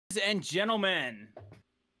Ladies and gentlemen,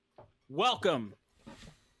 welcome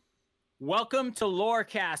to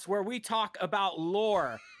Lorecast, where we talk about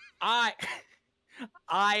lore. I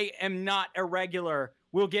am not a regular.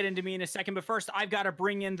 We'll get into me in a second, but first I've got to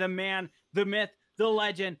bring in the man, the myth, the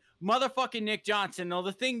legend, motherfucking Nick Johnson. Now,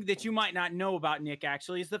 the thing that you might not know about Nick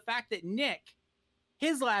actually is the fact that Nick,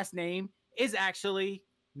 his last name is actually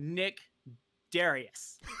Nick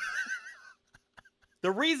Darius.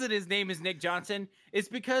 The reason his name is Nick Johnson is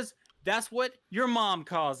because that's what your mom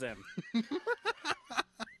calls him.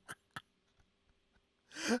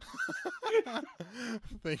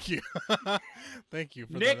 Thank you. Thank you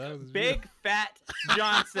for Nick that. That was Big Fat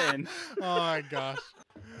Johnson. Oh my gosh.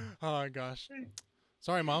 Oh my gosh.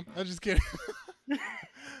 Sorry, Mom. I'm just kidding.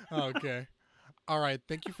 Okay. All right.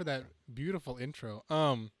 Thank you for that beautiful intro.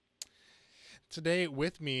 Today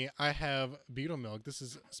with me, I have BeetleMilk. This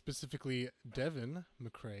is specifically Devin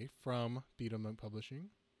McCrae from BeetleMilk Publishing.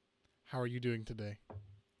 How are you doing today?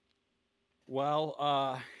 Well,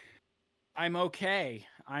 I'm okay.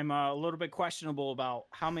 I'm a little bit questionable about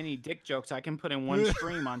how many dick jokes I can put in one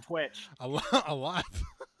stream on Twitch. A lot. All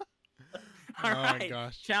Oh right. my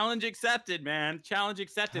gosh. Challenge accepted, man. Challenge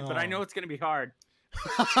accepted, but I know it's going to be hard.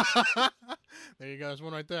 There you go. There's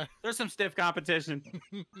one right there. There's some stiff competition.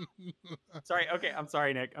 Sorry. Okay. I'm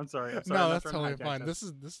sorry, Nick. I'm sorry. No, that's totally fine. This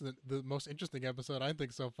is the most interesting episode I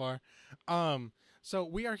think so far. So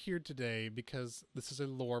we are here today because this is a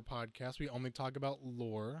lore podcast. We only talk about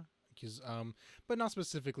lore, but not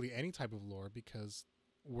specifically any type of lore because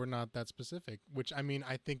we're not that specific. Which I mean,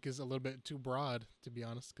 I think is a little bit too broad to be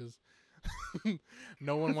honest, because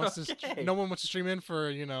no one wants to stream in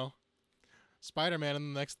for Spider-Man,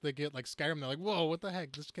 and the next they get like Skyrim, they're like, whoa, what the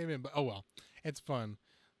heck, this came in. But oh well, it's fun.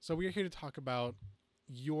 So we are here to talk about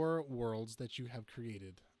your worlds that you have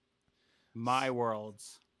created. My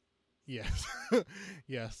worlds. Yes.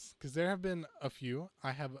 Yes, because there have been a few.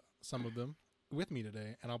 I have some of them with me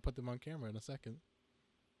today, and I'll put them on camera in a second.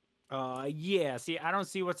 Yeah, see, I don't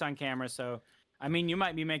see what's on camera, so I mean, you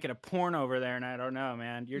might be making a porn over there, and I don't know,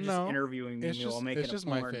 man. You're just interviewing me while making a porn. It's just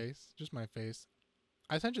my face. Just my face.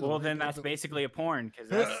 I sent you the link. Then that's basically a porn, because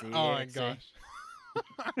that's the... Oh my gosh.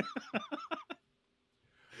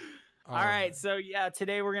 All right, so yeah,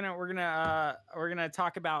 today we're gonna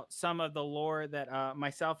talk about some of the lore that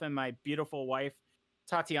myself and my beautiful wife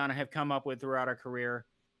Tatiana have come up with throughout our career.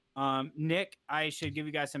 Nick, I should give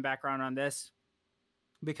you guys some background on this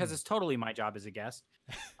because it's totally my job as a guest.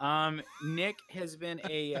 Nick has been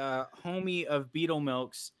a homie of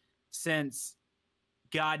BeetleMilk's since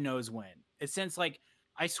God knows when. It's since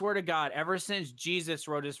I swear to God, ever since Jesus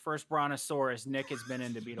rode his first brontosaurus, Nick has been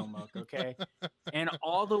into BeetleMilk, okay? And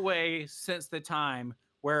all the way since the time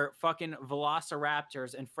where fucking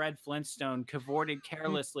velociraptors and Fred Flintstone cavorted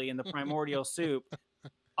carelessly in the primordial soup,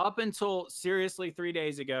 up until seriously 3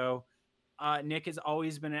 days ago, Nick has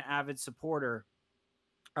always been an avid supporter.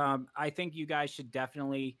 I think you guys should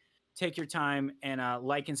definitely take your time and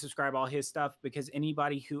like and subscribe all his stuff, because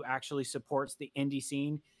anybody who actually supports the indie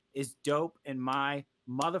scene is dope in my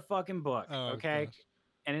motherfucking book. Okay. Gosh.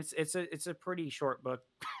 And it's a pretty short book.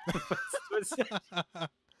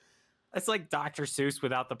 It's like Dr. Seuss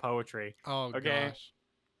without the poetry. Oh, okay. Gosh.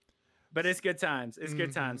 But it's good times. It's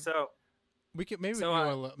good times. So we could maybe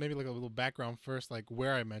maybe like a little background first, like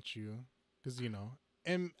where I met you, because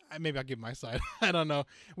and maybe I'll give my side. I don't know.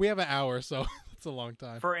 We have an hour, so it's a long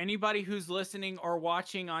time. For anybody who's listening or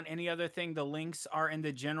watching on any other thing, the links are in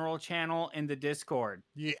the general channel in the Discord.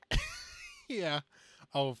 Yeah. Yeah.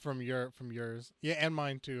 Oh, from yours. Yeah, and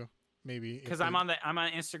mine too. Maybe. Because I'm on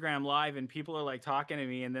Instagram Live and people are like talking to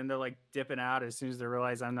me and then they're like dipping out as soon as they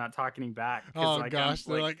realize I'm not talking back. Oh gosh,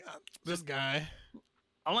 they're like this guy.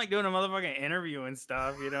 I'm like doing a motherfucking interview and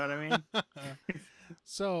stuff, you know what I mean?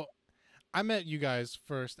 So I met you guys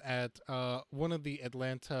first at one of the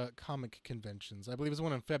Atlanta comic conventions. I believe it was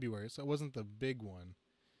one in February, so it wasn't the big one.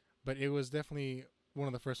 But it was definitely one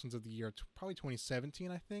of the first ones of the year, probably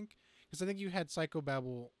 2017, I think. Because I think you had Psycho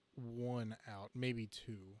Babble 1 out, maybe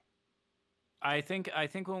 2. I think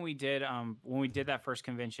when we did that first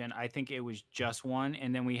convention, I think it was just 1,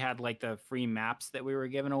 and then we had like the free maps that we were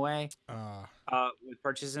giving away with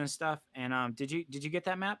purchases and stuff. And did you get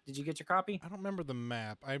that map? Did you get your copy? I don't remember the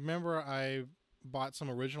map. I remember I bought some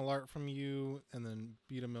original art from you, and then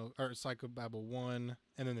BeetleMilk or Psycho Babble 1,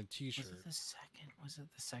 and then the T-shirt. Was it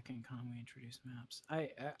the second con we introduced maps?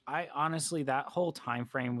 I honestly, that whole time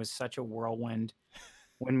frame was such a whirlwind.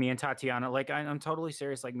 When me and Tatiana, I'm totally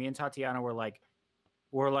serious. Like me and Tatiana were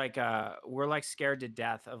scared to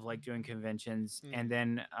death of like doing conventions, and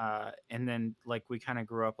then like we kind of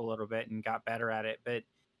grew up a little bit and got better at it. But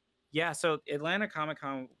yeah, so Atlanta Comic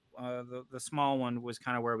Con the small one was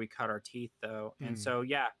kind of where we cut our teeth, though. And Mm. so,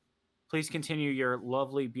 yeah, please continue your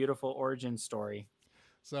lovely, beautiful origin story.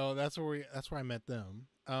 So that's where I met them.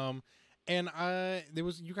 And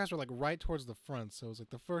you guys were like right towards the front, so it was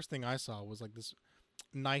like the first thing I saw was like this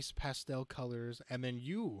nice pastel colors, and then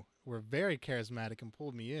you were very charismatic and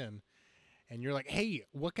pulled me in, and you're like, "Hey,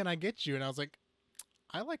 what can I get you?" And I was like,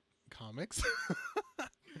 "I like comics.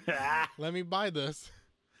 Let me buy this."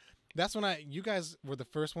 That's when you guys were the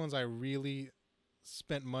first ones I really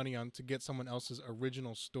spent money on to get someone else's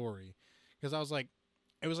original story, because I was like,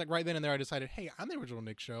 it was like right then and there I decided, hey, I'm the original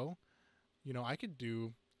Nick Show. You know, I could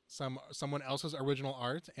do someone else's original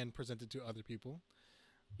art and present it to other people.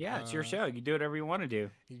 Yeah, it's your show. You do whatever you want to do.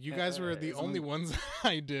 You guys were the only ones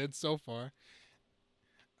I did so far.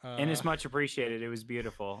 And it's much appreciated. It was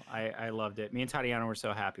beautiful. I loved it. Me and Tatiana were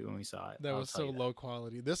so happy when we saw it. That was so low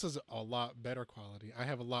quality. This is a lot better quality. I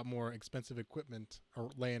have a lot more expensive equipment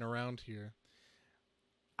laying around here.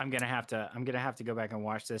 I'm gonna have to go back and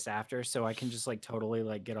watch this after, so I can just like totally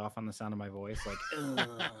like get off on the sound of my voice. Like,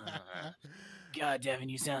 God, Devin,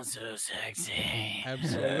 you sound so sexy.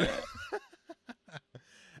 Absolutely.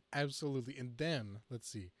 Absolutely. And then let's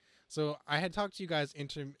see. So I had talked to you guys in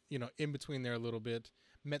between there a little bit,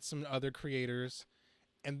 met some other creators,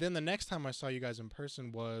 and then the next time I saw you guys in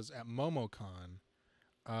person was at MomoCon.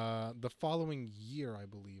 The following year, I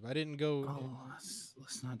believe. I didn't go. Oh,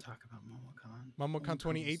 let's not talk about MomoCon. MomoCon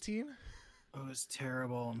 2018. It was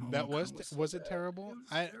terrible. That was it terrible?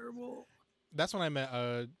 It was terrible. That's when I met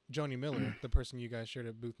Joni Miller, the person you guys shared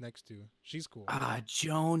a booth next to. She's cool.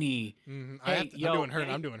 Joni. Mm-hmm.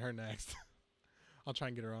 I'm doing her next. I'll try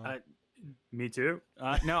and get her on. Me too.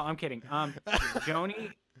 No, I'm kidding.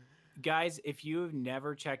 Joni, guys, if you've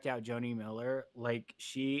never checked out Joni Miller, like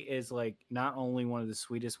she is like not only one of the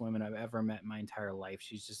sweetest women I've ever met in my entire life.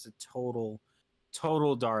 She's just a total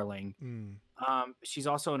darling. She's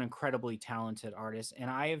also an incredibly talented artist, and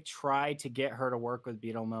I have tried to get her to work with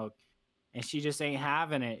BeetleMilk, and she just ain't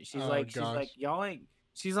having it. She's like y'all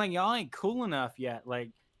ain't cool enough yet.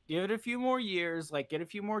 Like, give it a few more years. Like, get a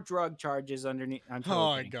few more drug charges underneath. I'm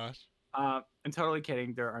totally kidding. Gosh. I'm totally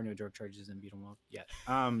kidding. There are no drug charges in BeetleMilk yet.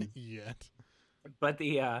 Yet. But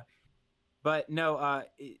no.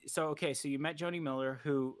 So you met Joni Miller,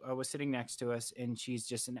 who was sitting next to us, and she's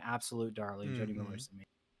just an absolute darling. Joni Miller's amazing.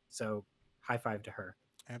 So high five to her.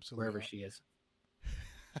 Absolutely. Wherever she is.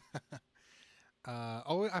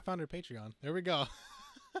 I found her Patreon. There we go.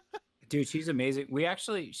 Dude, she's amazing.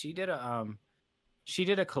 She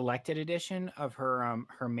did a collected edition of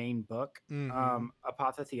her main book,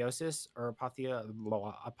 Apotheosis or Apotheosis.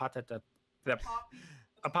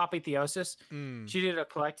 She did a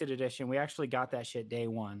collected edition. We actually got that shit day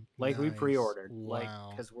one. Like, nice. We pre-ordered. Wow. Like,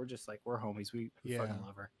 because we're homies. We fucking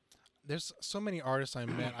love her. There's so many artists I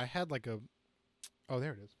met. I had like there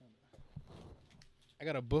it is. I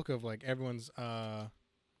got a book of like everyone's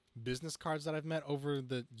business cards that I've met over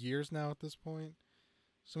the years now at this point.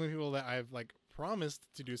 So many people that I've like promised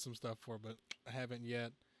to do some stuff for, but I haven't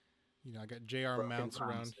yet. You know, I got JR Mounts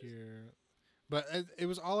around here. But it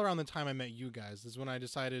was all around the time I met you guys. This is when I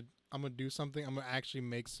decided I'm going to do something. I'm going to actually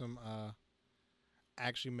make some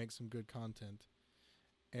good content.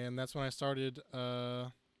 And that's when I started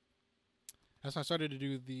to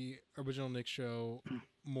do the original Nick Show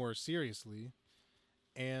more seriously.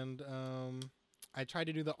 And I tried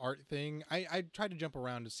to do the art thing. I tried to jump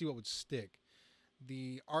around to see what would stick.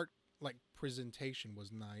 The art like presentation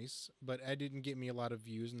was nice, but it didn't get me a lot of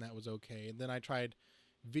views, and that was okay. And then I tried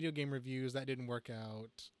video game reviews. That didn't work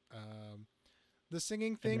out. The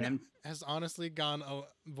singing thing has honestly gone.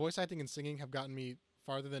 Voice acting and singing have gotten me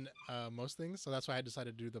farther than most things. So that's why I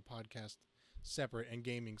decided to do the podcast separate and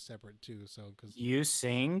gaming separate too. So because you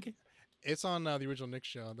sing, it's on the original Nick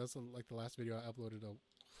Show. That's like the last video I uploaded a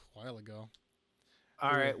while ago.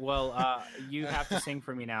 All right. Well, you have to sing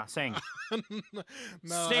for me now. Sing.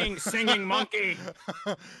 No. Singing monkey.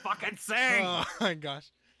 Fucking sing. Oh my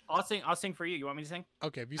gosh. I'll sing for you. You want me to sing?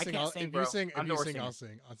 Okay, if you sing, I'll sing. I'll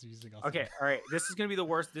sing. Okay, all right. This is gonna be the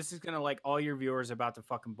worst. This is gonna like all your viewers about to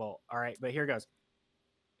fucking bolt. All right, but here goes.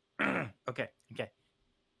 Okay.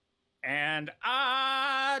 And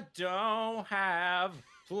I don't have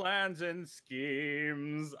plans and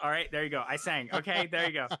schemes. All right, there you go. I sang. Okay, there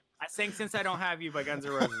you go. I sang "Since I Don't Have You" by Guns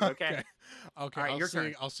N' Roses. Okay. Okay. All right, your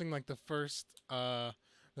turn. I'll sing like the first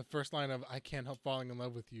line of "I Can't Help Falling in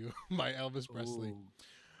Love with You" by Elvis Presley. Ooh,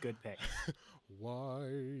 good pick.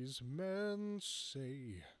 Wise men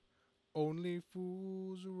say only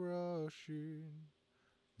fools rush in,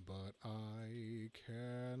 but I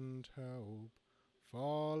can't help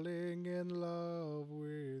falling in love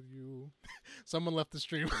with you. Someone left the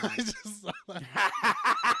stream. I just saw that.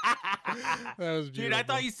 That was beautiful. Dude, I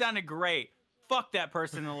thought you sounded great. Fuck that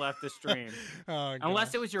person that left the stream.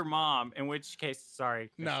 Unless it was your mom, in which case, sorry.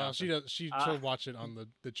 No, she does. She'll watch it on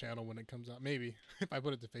the channel when it comes out. Maybe if I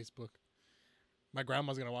put it to Facebook. My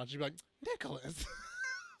grandma's gonna watch it. She'll be like, Nicholas.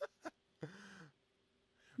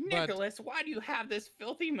 Nicholas, why do you have this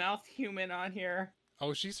filthy mouthed human on here?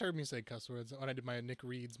 Oh, she's heard me say cuss words when I did my Nick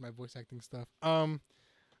Reeds, my voice acting stuff. All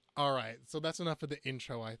right, so that's enough of the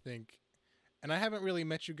intro, I think. And I haven't really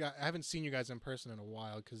met you guys. I haven't seen you guys in person in a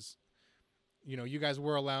while because, you know, you guys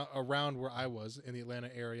were around where I was in the Atlanta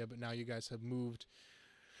area, but now you guys have moved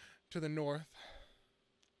to the north.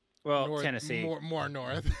 Well, Tennessee, more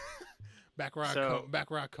north. back where I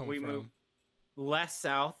come we from. Moved less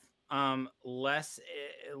south. Less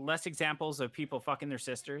examples of people fucking their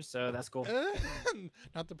sisters, so that's cool.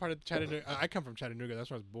 Not the part of Chattanooga. I come from Chattanooga. That's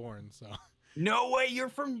where I was born. So. No way, you're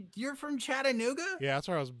from Chattanooga? Yeah, that's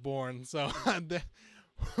where I was born. So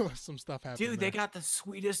some stuff happened. Dude, they got the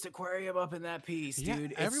sweetest aquarium up in that piece,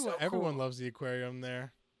 dude. Everyone loves the aquarium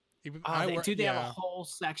there. They have a whole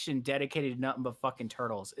section dedicated to nothing but fucking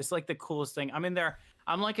turtles. It's like the coolest thing. I'm in there.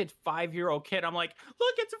 I'm like a 5-year-old kid. I'm like,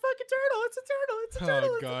 look, it's a fucking turtle. It's a turtle. It's a turtle.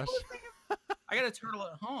 Oh, it's gosh. I got a turtle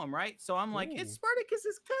at home, right? So I'm like, it's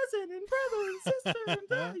Spartacus's cousin and brother and sister. And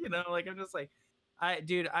you know, like, I'm just like, I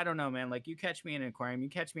don't know, man. Like, you catch me in an aquarium, you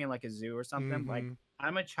catch me in like a zoo or something. Mm-hmm. Like,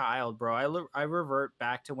 I'm a child, bro. I revert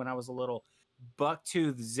back to when I was a little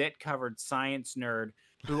buck-toothed, zit-covered science nerd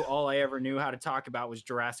who all I ever knew how to talk about was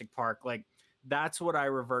Jurassic Park. Like, that's what I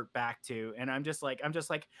revert back to. And I'm just like, oh my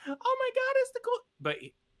God, it's the cool. But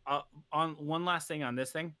on one last thing on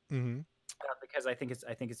this thing, because I think it's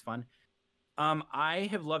fun. I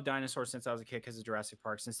have loved dinosaurs since I was a kid because of Jurassic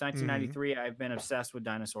Park. Since 1993, I've been obsessed with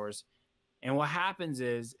dinosaurs. And what happens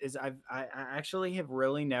is I actually have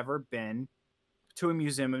really never been to a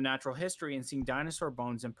museum of natural history and seen dinosaur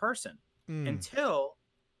bones in person until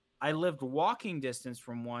I lived walking distance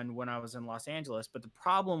from one when I was in Los Angeles. But the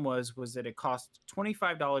problem was that it cost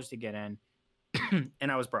 $25 to get in,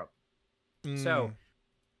 and I was broke. So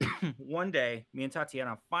one day, me and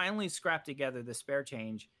Tatiana finally scrapped together the spare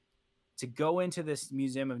change to go into this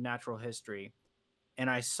Museum of Natural History, and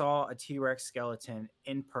I saw a T-Rex skeleton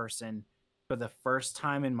in person for the first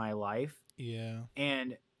time in my life. Yeah.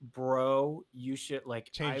 And bro, you should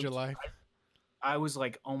like change your life. I was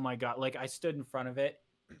like, oh my God. Like, I stood in front of it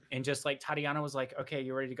and just like Tatiana was like, okay,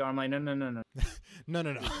 you ready to go? I'm like, no. No.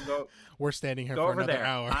 Go, we're standing here for another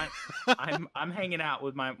hour. I'm hanging out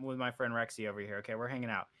with my friend Rexy over here. Okay, we're hanging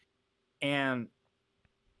out. And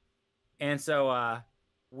so I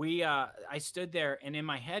stood there, and in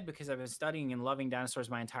my head, because I've been studying and loving dinosaurs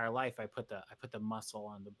my entire life, I put the muscle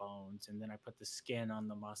on the bones, and then I put the skin on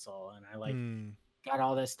the muscle, and I like got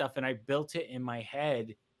all this stuff, and I built it in my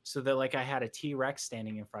head so that like I had a T-Rex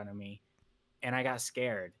standing in front of me, and I got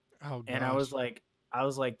scared. Oh, gosh. And I was like,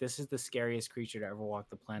 this is the scariest creature to ever walk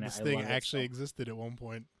the planet. This thing actually existed at one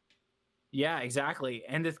point. Yeah, exactly.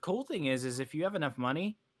 And the cool thing is if you have enough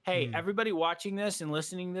money, hey, everybody watching this and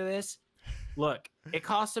listening to this, look, it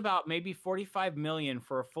costs about maybe $45 million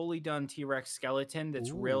for a fully done T-Rex skeleton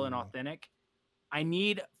that's real and authentic. I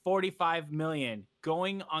need $45 million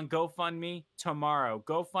going on GoFundMe tomorrow.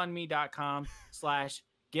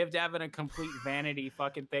 GoFundMe.com/give Devin a complete vanity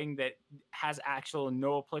fucking thing that has actual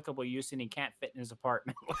no applicable use and he can't fit in his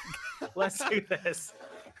apartment. Let's do this.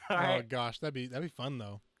 All right. Gosh, that'd be fun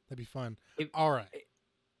though. That'd be fun. All right.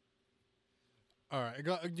 You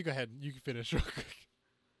go ahead. You can finish real quick.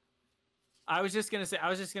 I was just gonna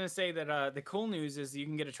say that the cool news is you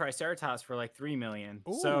can get a Triceratops for like $3 million.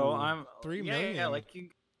 Ooh, so I'm $3 million. Yeah, like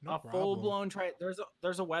full blown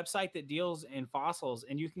There's a website that deals in fossils,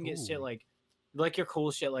 and you can get shit like your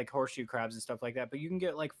cool shit like horseshoe crabs and stuff like that. But you can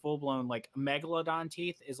get like full blown like megalodon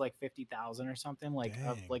teeth is like 50,000 or something, like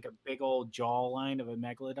a big old jaw line of a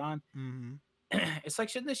megalodon. It's like,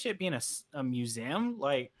 shouldn't this shit be in a museum?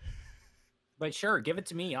 Like, but sure, give it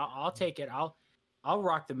to me. I'll take it. I'll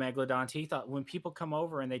rock the megalodon teeth. When people come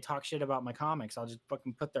over and they talk shit about my comics, I'll just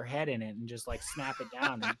fucking put their head in it and just like snap it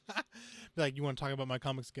down. And... Be like, you want to talk about my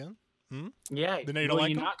comics again? Yeah. Then you don't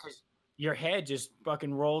like them? Not, because your head just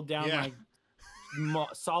fucking rolled down my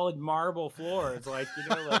solid marble floor. It's like, you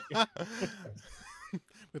know, like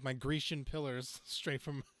with my Grecian pillars straight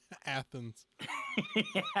from Athens.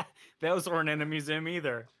 Yeah, those weren't in a museum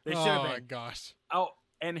either. They should have been. Oh my gosh. Oh,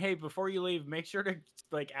 And hey, before you leave, make sure to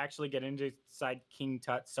like actually get inside King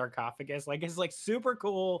Tut's sarcophagus. Like it's like super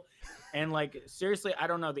cool, and like seriously, I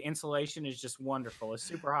don't know. The insulation is just wonderful. It's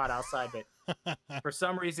super hot outside, but for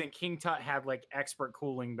some reason, King Tut had like expert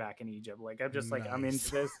cooling back in Egypt. Like I'm just like I'm into Nice.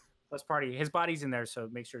 this. Let's party. His body's in there, so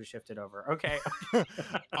make sure to shift it over. Okay.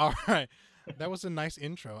 All right. That was a nice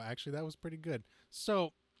intro. Actually, that was pretty good.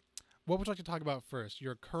 So, what would you like to talk about first?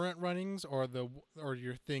 Your current runnings or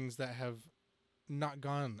your things that have not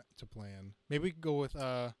gone to plan? Maybe we could go with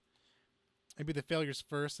maybe the failures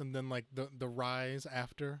first and then like the rise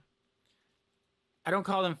after. I don't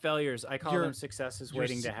call them failures. I call them successes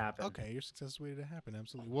waiting to happen. Okay, your success is waiting to happen.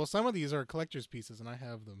 Absolutely. Well, some of these are collector's pieces, and I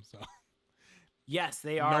have them. So yes,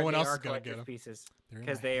 they are. No one else are is gonna get collector's them. pieces They're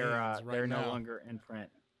because they're no longer in print.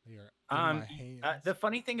 They are in my hands. The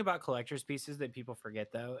funny thing about collector's pieces that people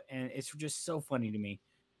forget, though, and it's just so funny to me,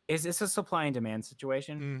 is it's a supply and demand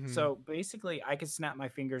situation. Mm-hmm. So basically, I could snap my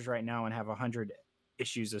fingers right now and have 100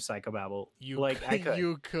 issues of Psycho Babble. I could.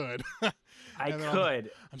 You could. I could.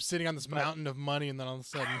 I'm sitting on this mountain of money, and then all of a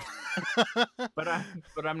sudden,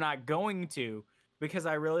 but I'm not going to, because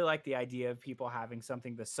I really like the idea of people having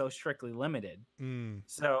something that's so strictly limited.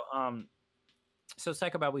 So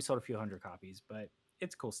Psycho Babble, we sold a few hundred copies, but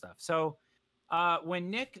it's cool stuff. So when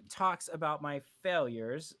Nick talks about my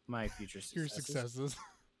failures, my future successes, your successes,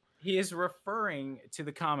 he is referring to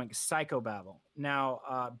the comic Psycho Babble.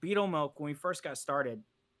 Now, BeetleMilk, when we first got started,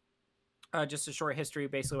 just a short history.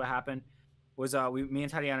 Basically, what happened was me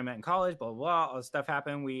and Tatiana met in college. Blah blah blah. All this stuff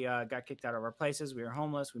happened. We got kicked out of our places. We were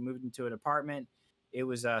homeless. We moved into an apartment. It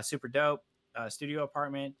was super dope, studio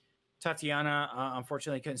apartment. Tatiana,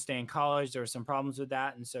 unfortunately, couldn't stay in college. There were some problems with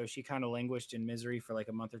that, and so she kind of languished in misery for like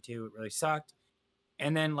a month or two. It really sucked.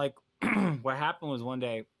 And then, like, what happened was one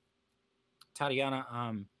day,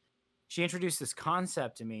 Tatiana, she introduced this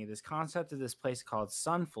concept to me. This concept of this place called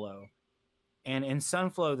Sunflow, and in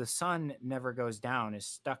Sunflow, the sun never goes down; it's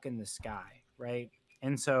stuck in the sky, right?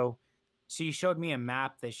 And so, she showed me a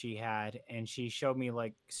map that she had, and she showed me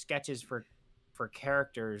like sketches for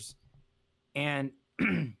characters, and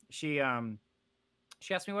she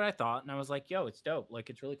asked me what I thought, and I was like, yo, it's dope, like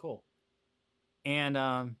it's really cool.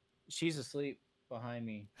 And she's asleep behind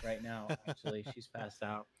me right now. Actually, she's passed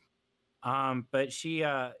out. But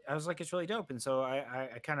I was like, it's really dope, and so I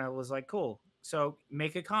kind of was like, cool, so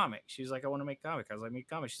make a comic. She's like, I want to make a comic. I was like, make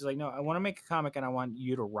a comic. She's like, no, I want to make a comic, and I want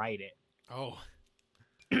you to write it. Oh.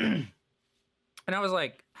 And I was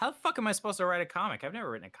like, how the fuck am I supposed to write a comic? I've never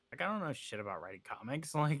written a comic. I don't know shit about writing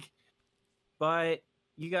comics. Like, but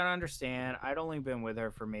you got to understand, I'd only been with her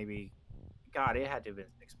for maybe, God, it had to have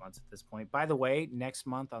been 6 months at this point. By the way, next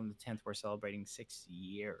month on the 10th, we're celebrating 6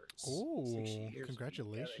 years. Oh,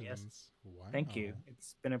 congratulations. Yes. Wow. Thank you.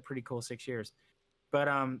 It's been a pretty cool 6 years. But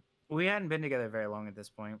we hadn't been together very long at this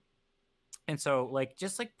point. And so, like,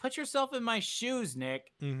 just like put yourself in my shoes,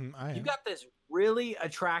 Nick. Mm-hmm, you got this really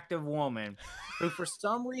attractive woman who, for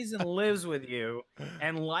some reason, lives with you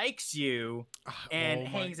and likes you and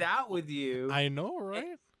hangs out with you. I know,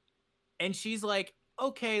 right? And she's like,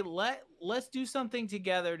 okay, let's do something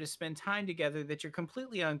together to spend time together that you're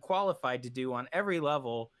completely unqualified to do on every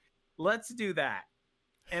level. Let's do that.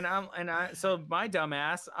 So my dumb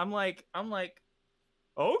ass, I'm like,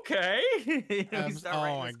 okay.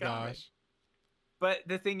 Oh my gosh. But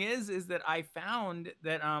the thing is that I found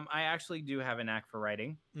that I actually do have a knack for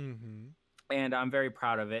writing, and I'm very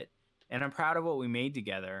proud of it, and I'm proud of what we made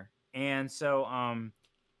together. And so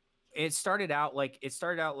it started out like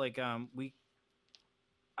we.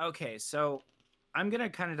 Okay, so I'm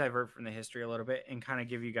gonna kind of divert from the history a little bit and kind of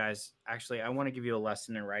give you guys. Actually, I want to give you a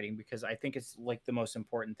lesson in writing because I think it's like the most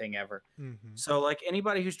important thing ever. So, like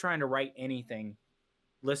anybody who's trying to write anything,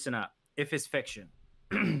 listen up. If it's fiction.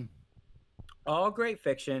 All great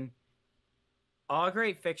fiction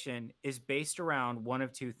is based around one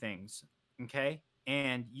of two things, okay?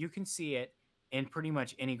 And you can see it in pretty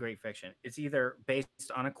much any great fiction. It's either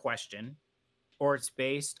based on a question or it's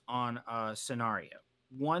based on a scenario.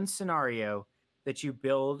 One scenario that you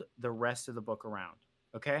build the rest of the book around,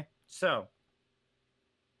 okay? So,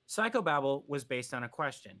 Psycho Babble was based on a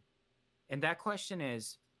question. And that question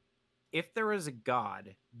is, if there is a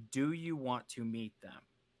God, do you want to meet them?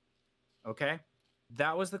 Okay,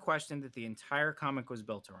 that was the question that the entire comic was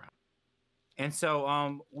built around. And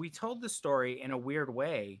so we told the story in a weird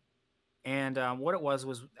way. And what it was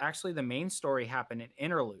actually the main story happened in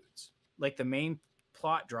interludes. Like the main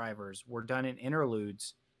plot drivers were done in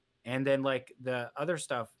interludes. And then like the other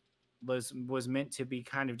stuff was meant to be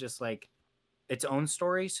kind of just like its own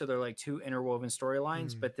story. So they're like two interwoven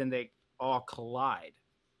storylines, but then they all collide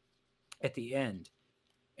at the end.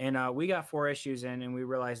 And we got 4 issues in, and we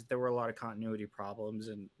realized that there were a lot of continuity problems,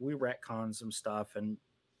 and we retconned some stuff. And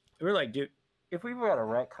we were like, dude, if we were to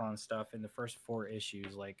retcon stuff in the first 4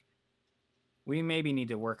 issues, like, we maybe need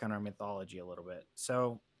to work on our mythology a little bit.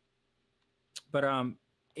 So, but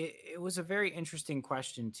it was a very interesting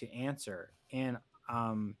question to answer, and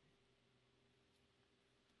um,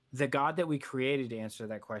 the god that we created to answer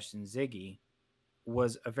that question, Ziggy,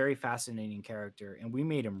 was a very fascinating character, and we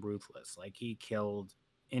made him ruthless. Like, he killed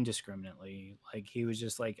indiscriminately. Like, he was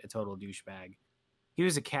just like a total douchebag. He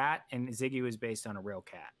was a cat, and Ziggy was based on a real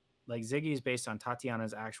cat. Like, Ziggy is based on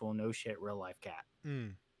Tatiana's actual no shit real life cat.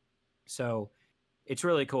 So it's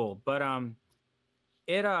really cool. But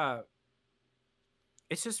it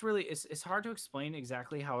it's just really it's hard to explain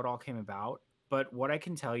exactly how it all came about. But what I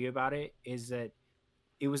can tell you about it is that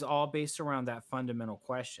it was all based around that fundamental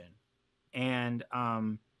question. And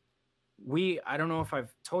I don't know if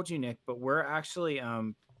I've told you, Nick, but we're actually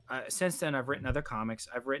since then I've written other comics.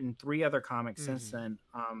 I've written 3 other comics since then,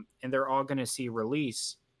 and they're all going to see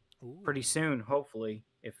release pretty soon, hopefully,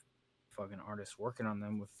 if fucking artists working on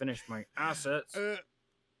them will finish my assets.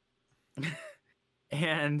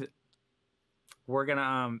 And we're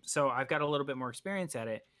gonna so I've got a little bit more experience at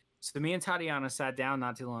it. So me and Tatiana sat down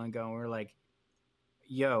not too long ago, and we were like,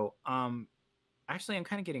 yo, actually, I'm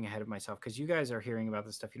kind of getting ahead of myself, because you guys are hearing about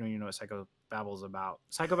this stuff. You don't even know what Psycho Babble is about.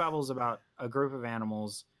 Psycho Babble is about a group of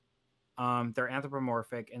animals. They're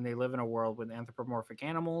anthropomorphic, and they live in a world with anthropomorphic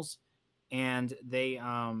animals, and they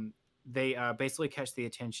basically catch the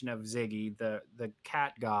attention of Ziggy, the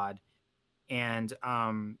cat god, and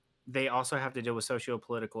they also have to deal with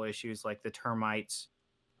socio-political issues like the termites,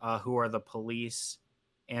 who are the police,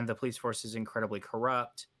 and the police force is incredibly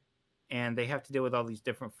corrupt. And they have to deal with all these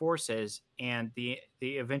different forces. And the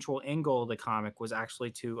eventual end goal of the comic was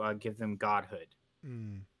actually to give them godhood.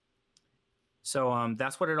 So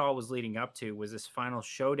that's what it all was leading up to, was this final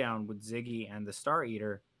showdown with Ziggy and the Star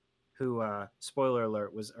Eater, who, spoiler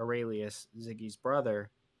alert, was Aurelius, Ziggy's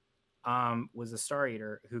brother, was the Star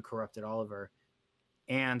Eater who corrupted Oliver.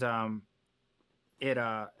 And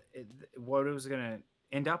what it was going to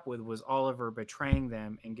end up with was Oliver betraying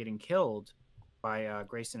them and getting killed by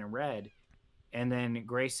Grayson and Red, and then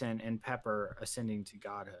Grayson and Pepper ascending to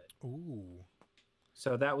godhood. Ooh.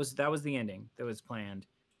 So that was the ending that was planned.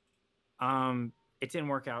 It didn't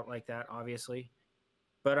work out like that, obviously.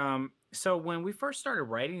 But so when we first started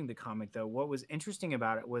writing the comic, though, what was interesting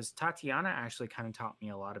about it was Tatiana actually kind of taught me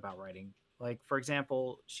a lot about writing. Like, for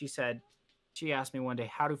example, she asked me one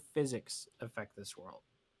day, how do physics affect this world?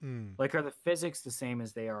 Like, are the physics the same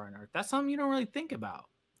as they are on Earth? That's something you don't really think about.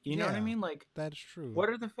 You know what I mean? Like, that's true. What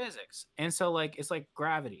are the physics? And so, like, it's like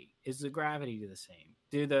gravity. Is the gravity the same?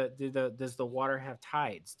 Does the water have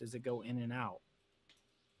tides? Does it go in and out?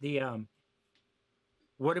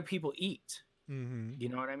 What do people eat? You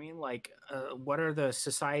know what I mean? Like, what are the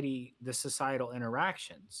societal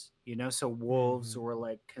interactions? You know, so wolves were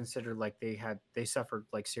like considered like they suffered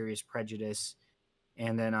like serious prejudice,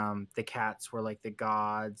 and then the cats were like the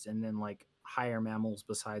gods, and then like higher mammals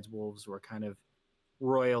besides wolves were kind of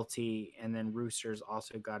royalty, and then roosters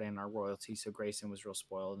also got in our royalty. So Grayson was real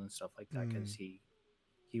spoiled and stuff like that, because he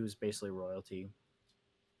was basically royalty,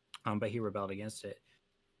 but he rebelled against it.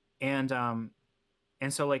 And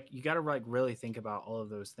so, like, you got to like really think about all of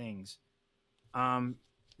those things.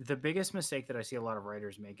 The biggest mistake that I see a lot of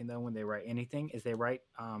writers making, though, when they write anything, is they write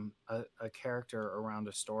a character around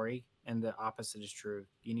a story, and the opposite is true.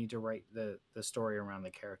 You need to write the story around the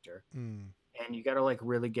character, and you got to like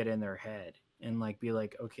really get in their head and like be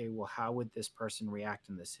like, okay, well, how would this person react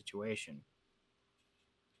in this situation?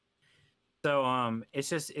 So it's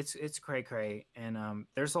just it's cray, and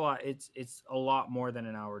there's a lot. It's a lot more than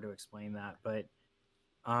an hour to explain that, but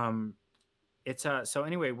it's so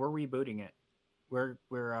anyway, we're rebooting it. We're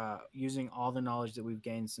using all the knowledge that we've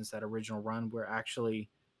gained since that original run. We're actually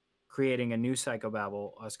creating a new Psycho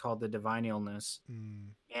Babble. It's called The Divine Illness,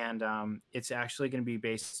 and it's actually going to be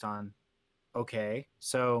based on, okay,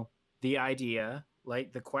 so the idea,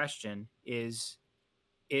 like the question is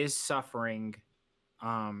suffering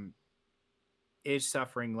like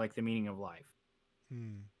the meaning of life?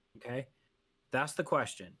 Okay, that's the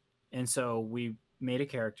question. And so we made a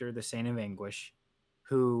character, the Saint of Anguish,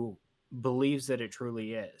 who believes that it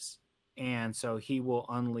truly is. And so he will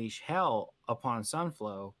unleash hell upon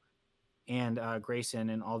Sunflow, and Grayson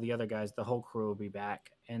and all the other guys, the whole crew will be back,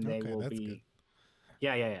 and they will be good.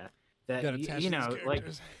 Yeah. That you know, like,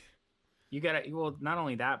 you gotta, well, not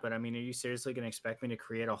only that, but I mean, are you seriously gonna expect me to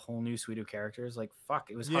create a whole new suite of characters? Like,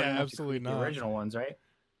 fuck, it was hard enough to create the original ones, right?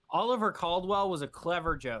 Oliver Caldwell was a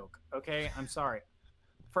clever joke. Okay, I'm sorry.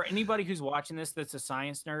 For anybody who's watching this that's a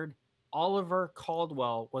science nerd, Oliver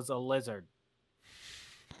Caldwell was a lizard.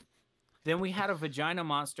 Then we had a vagina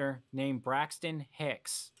monster named Braxton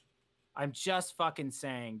Hicks. I'm just fucking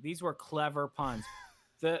saying. These were clever puns.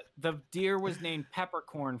 The deer was named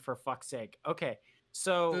Peppercorn, for fuck's sake. Okay,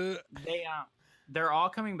 so they're all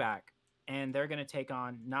coming back, and they're gonna take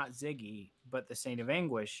on not Ziggy, but the Saint of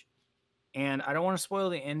Anguish. And I don't want to spoil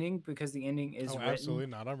the ending because the ending is written. Absolutely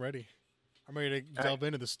not. I'm ready. I'm ready to delve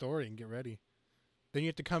into the story and get ready. Then you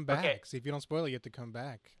have to come back. Okay. See, if you don't spoil it, you have to come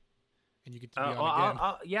back, and you get to be on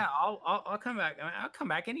again. I'll come back. I mean, I'll come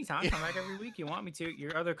back anytime. I'll come back every week you want me to.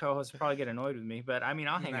 Your other co-hosts will probably get annoyed with me, but I mean,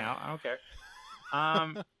 I'll hang out. I don't care.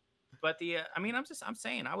 But I mean, I'm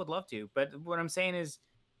saying I would love to, but what I'm saying is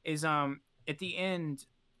at the end,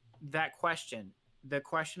 the question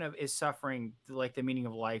of is suffering like the meaning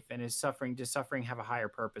of life, and does suffering have a higher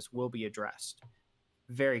purpose, will be addressed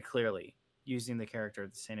very clearly using the character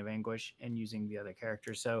of the Saint of Anguish and using the other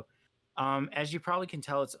characters. So as you probably can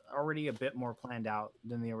tell, it's already a bit more planned out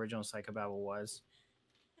than the original Psycho Babble was.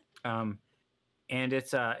 And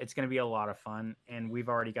it's going to be a lot of fun. And we've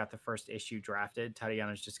already got the first issue drafted.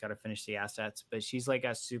 Tatiana's just got to finish the assets, but she's like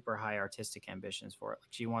got super high artistic ambitions for it.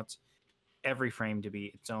 Like she wants every frame to be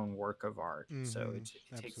its own work of art. So it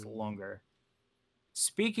takes longer.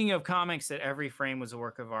 Speaking of comics that every frame was a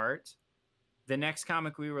work of art, the next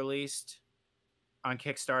comic we released on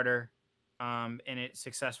Kickstarter, and it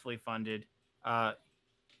successfully funded,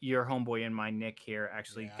 your homeboy and mine, Nick here,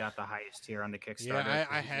 actually got the highest tier on the Kickstarter. Yeah,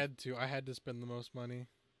 I had to spend the most money.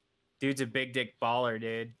 Dude's a big dick baller,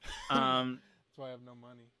 dude. That's why I have no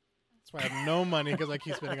money. That's why I have no money, because I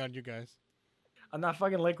keep spending on you guys. I'm not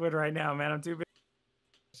fucking liquid right now, man. I'm too big.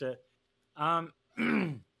 Shit.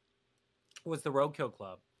 Was the Roadkill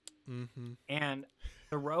Club. And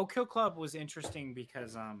the Roadkill Club was interesting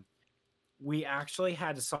because we actually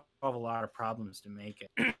had to solve a lot of problems to make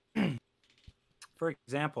it. For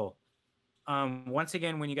example, once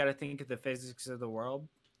again, when you got to think of the physics of the world,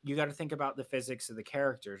 you got to think about the physics of the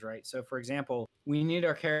characters, right? So, for example, we need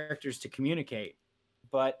our characters to communicate,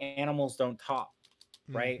 but animals don't talk,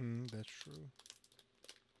 right? That's true.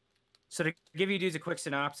 So to give you dudes a quick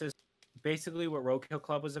synopsis, basically what Roadkill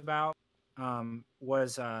Club was about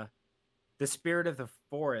was the spirit of the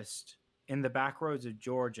forest in the back roads of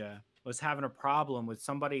Georgia was having a problem with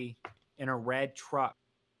somebody in a red truck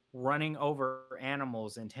running over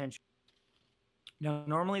animals intentionally. Now,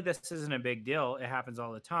 normally this isn't a big deal. It happens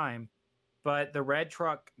all the time. But the red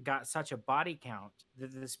truck got such a body count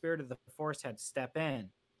that the spirit of the forest had to step in.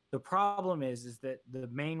 The problem is that the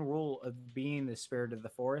main rule of being the spirit of the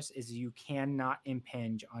forest is you cannot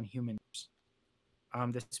impinge on humans.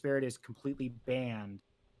 The spirit is completely banned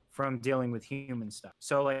from dealing with human stuff.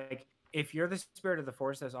 So, like, if you're the spirit of the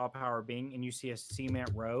forest as all power being and you see a cement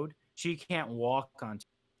road, she can't walk onto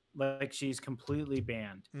it. Like, she's completely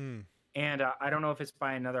banned. And I don't know if it's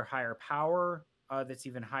by another higher power that's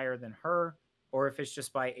even higher than her, or if it's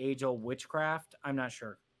just by age-old witchcraft. I'm not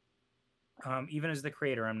sure. Even as the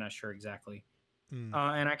creator, I'm not sure exactly. And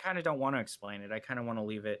I kind of don't want to explain it. I kind of want to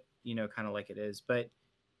leave it, kind of like it is. But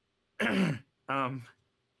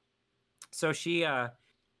so she,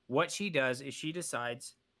 what she does is she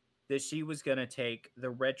decides that she was going to take the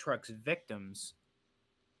red truck's victims,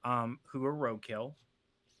 who were roadkill,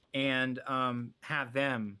 and have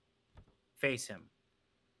them face him.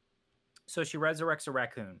 So she resurrects a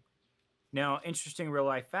raccoon. Now, interesting real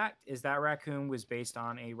life fact is that raccoon was based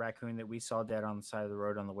on a raccoon that we saw dead on the side of the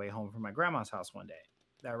road on the way home from my grandma's house one day.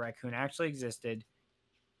 That raccoon actually existed,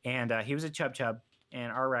 and he was a chub chub,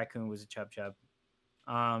 and our raccoon was a chub chub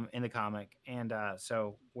in the comic. And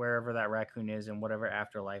so wherever that raccoon is in whatever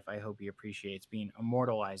afterlife, I hope he appreciates being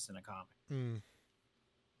immortalized in a comic.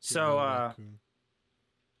 So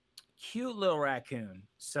cute little raccoon.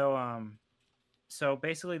 So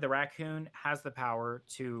basically, the raccoon has the power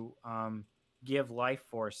to give life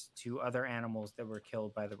force to other animals that were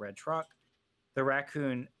killed by the red truck. The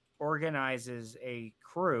raccoon organizes a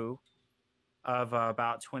crew of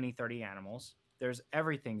about 20, 30 animals. There's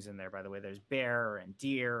everything's in there, by the way. There's bear and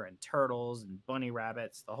deer and turtles and bunny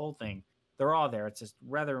rabbits, the whole thing. They're all there. It's just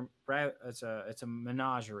it's a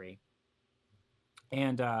menagerie.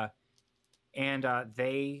 And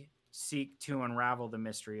they seek to unravel the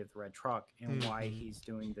mystery of the red truck and why he's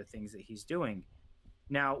doing the things that he's doing.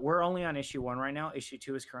 Now, we're only on issue 1 right now. Issue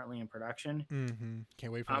 2 is currently in production.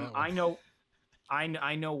 Can't wait for that one.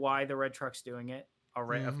 I know why the red truck's doing it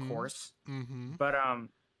already, of course. But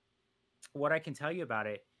what I can tell you about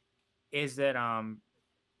it is that at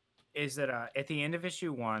the end of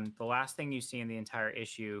issue 1, the last thing you see in the entire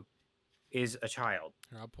issue is a child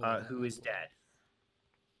who is dead.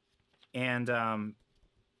 And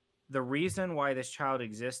the reason why this child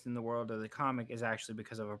exists in the world of the comic is actually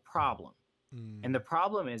because of a problem. And the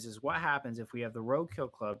problem is what happens if we have the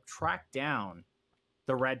Roadkill Club track down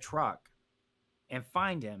the red truck and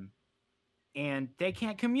find him, and they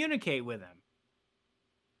can't communicate with him,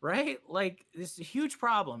 right? Like, this is a huge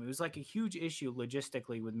problem. It was like a huge issue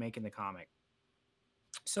logistically with making the comic.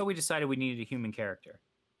 So we decided we needed a human character.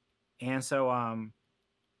 And so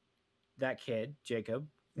that kid, Jacob,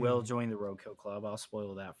 will join the Roadkill Club. I'll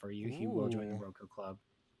spoil that for you. He will join the Roadkill Club.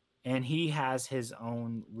 And he has his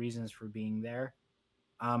own reasons for being there.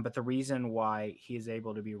 But the reason why he is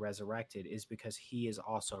able to be resurrected is because he is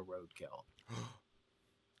also Roadkill.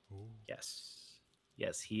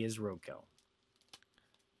 Yes, he is Roadkill.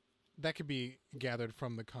 That could be gathered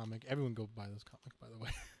from the comic. Everyone go buy this comic, by the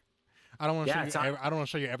way. I don't want to show you. I don't want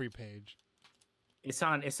to show you every page. It's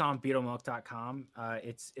on BeetleMilk.com.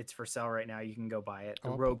 It's for sale right now. You can go buy it. The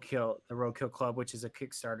Roadkill Club, which is a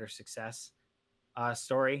Kickstarter success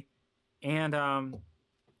story, and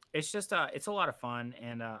it's just it's a lot of fun,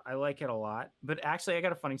 and I like it a lot. But actually, I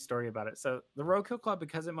got a funny story about it. So the Roadkill Club,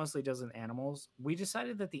 because it mostly does with animals, we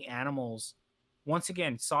decided that the animals, once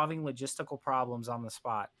again, solving logistical problems on the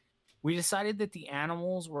spot, we decided that the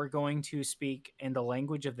animals were going to speak in the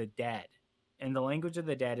language of the dead. And the language of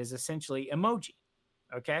the dead is essentially emoji,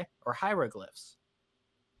 okay? Or hieroglyphs.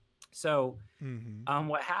 So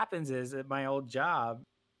what happens is at my old job,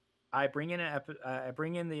 I bring in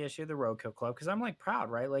the issue of the Roadkill Club because I'm like proud,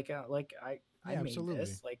 right? Like I made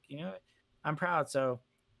this, like, you know, I'm proud. So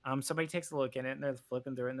somebody takes a look at it and they're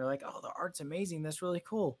flipping through it and they're like, oh, the art's amazing. That's really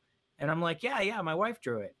cool. And I'm like, yeah, my wife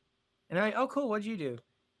drew it. And they're like, oh, cool. What'd you do?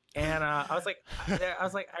 And I was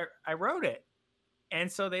like, I wrote it. And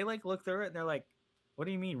so they like look through it and they're like, what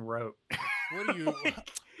do you mean wrote? What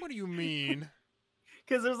do you mean?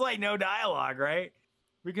 Because there's like no dialogue, right?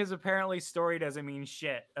 Because apparently story doesn't mean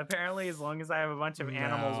shit. Apparently, as long as I have a bunch of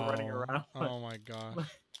animals running around. Oh my gosh.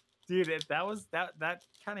 Dude, that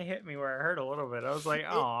kind of hit me where it hurt a little bit. I was like,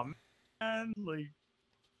 oh man, like,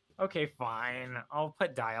 okay, fine. I'll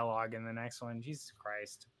put dialogue in the next one. Jesus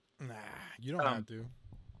Christ. Nah, you don't have to.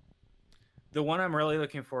 The one I'm really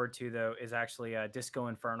looking forward to, though, is actually Disco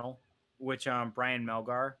Infernal, which Brian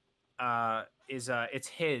Melgar it's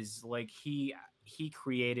his. Like, he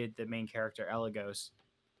created the main character Elagos,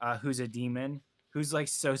 who's a demon, who's like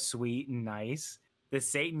so sweet and nice that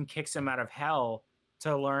Satan kicks him out of hell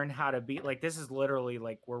to learn how to be like, this is literally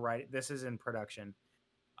like, this is in production.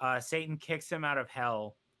 Satan kicks him out of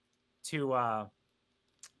hell to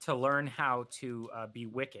learn how to be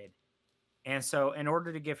wicked. And so in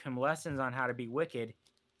order to give him lessons on how to be wicked,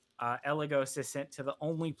 Elagos is sent to the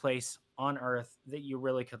only place on earth that you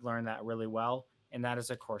really could learn that really well. And that is,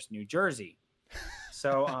 of course, New Jersey.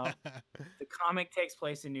 So the comic takes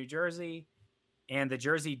place in New Jersey, and the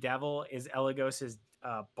Jersey Devil is Elagos's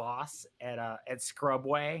boss at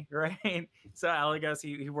Scrubway, right? So Elagos,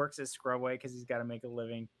 he works at Scrubway because he's got to make a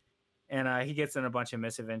living, and he gets in a bunch of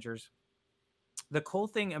misadventures. The cool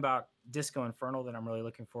thing about Disco Infernal that I'm really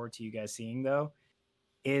looking forward to you guys seeing, though,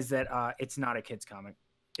 is that it's not a kid's comic.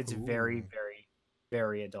 It's very, very,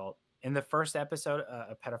 very adult. In the first episode,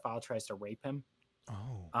 a pedophile tries to rape him.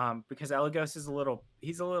 Because Elagos is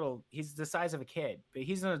he's the size of a kid, but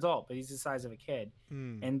he's an adult, but he's the size of a kid.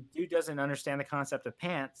 And dude doesn't understand the concept of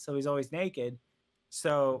pants, so he's always naked.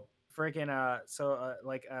 So freaking a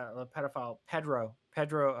pedophile, Pedro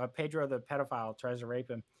the pedophile tries to rape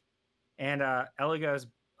him. And Elagos,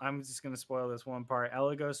 I'm just gonna spoil this one part.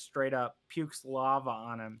 Elagos straight up pukes lava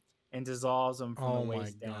on him and dissolves him from the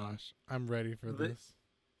waist down. Oh my gosh, I'm ready for this.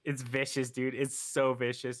 It's vicious, dude. It's so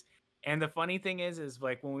vicious. And the funny thing is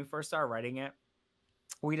like when we first started writing it,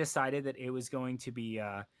 we decided that it was going to be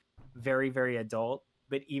very, very adult.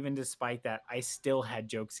 But even despite that, I still had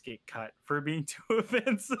jokes get cut for being too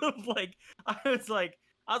offensive. Like I was like,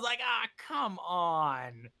 come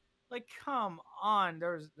on. Like, come on.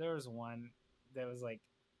 There was one that was like,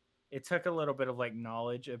 it took a little bit of like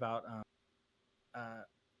knowledge about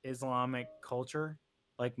Islamic culture,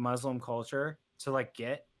 like Muslim culture, to like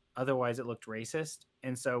get. Otherwise, it looked racist.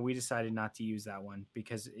 And so we decided not to use that one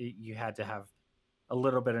because you had to have a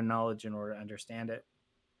little bit of knowledge in order to understand it.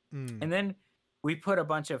 And then we put a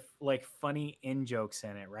bunch of like funny in jokes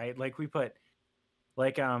in it, right? Like we put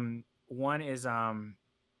like one is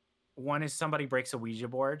somebody breaks a Ouija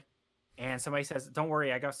board and somebody says, "Don't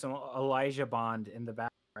worry, I got some Elijah Bond in the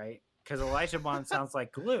back," right? Because Elijah Bond sounds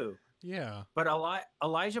like glue. Yeah. But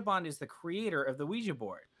Elijah Bond is the creator of the Ouija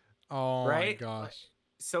board. Oh right? My gosh.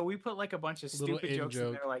 So we put like a bunch of stupid jokes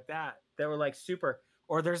in there like that were like super.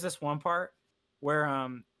 Or there's this one part where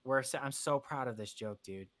I'm so proud of this joke,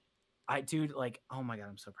 dude. dude, like, oh my God,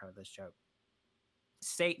 I'm so proud of this joke.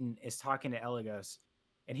 Satan is talking to Eligos,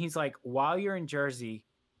 and he's like, while you're in Jersey,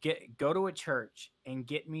 go to a church and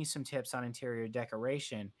get me some tips on interior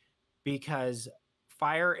decoration, because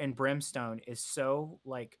fire and brimstone is so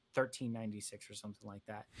like 1396 or something like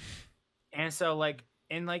that. And so like,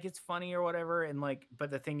 and like, it's funny or whatever, and like, but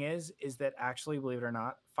the thing is that actually, believe it or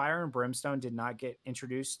not, fire and brimstone did not get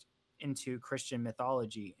introduced into Christian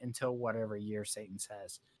mythology until whatever year Satan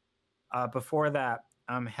says. Before that,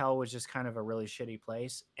 hell was just kind of a really shitty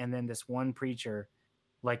place, and then this one preacher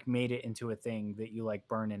like made it into a thing that you like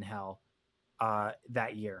burn in hell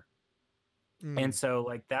that year. And so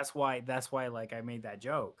like that's why like I made that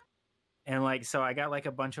joke. And like, so I got like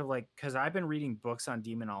a bunch of like, because I've been reading books on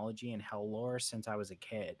demonology and hell lore since I was a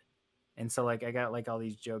kid. And so like I got like all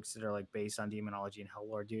these jokes that are like based on demonology and hell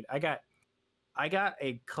lore. Dude, I got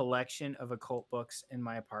a collection of occult books in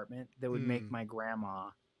my apartment that would make my grandma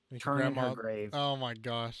turn in her grave. Oh my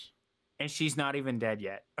gosh. And she's not even dead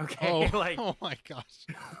yet. Okay. Oh, like, oh my gosh.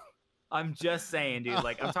 I'm just saying, dude.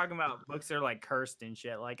 Like, I'm talking about books that are like cursed and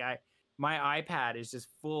shit. Like, my iPad is just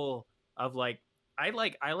full of like, I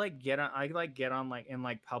get on like in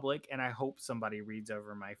like public, and I hope somebody reads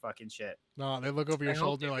over my fucking shit. No, they look over your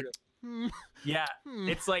shoulder like, yeah.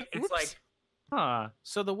 It's like, huh.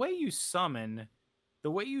 So the way you summon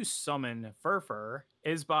Furfur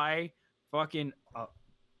is by fucking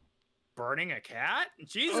burning a cat.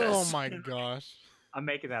 Jesus. Oh my gosh. I'm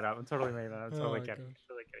making that up. I'm totally making that up. I'm totally kidding.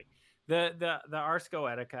 Totally kidding. The Ars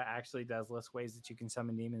Goetica actually does list ways that you can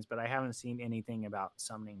summon demons, but I haven't seen anything about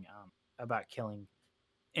summoning about killing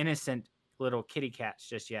innocent little kitty cats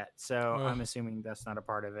just yet. So I'm assuming that's not a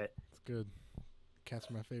part of it. It's good. Cats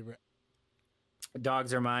are my favorite.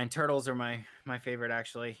 Dogs are mine. Turtles are my favorite,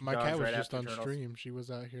 actually. My Dogs cat was right just on turtles. stream. She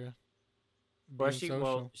was out here.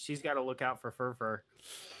 Well, she's got to look out for Furfur.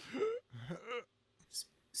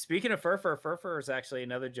 Speaking of Furfur is actually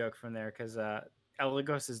another joke from there, because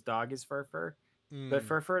Eligos's dog is Furfur, but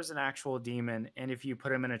Furfur is an actual demon, and if you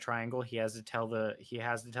put him in a triangle, he has to tell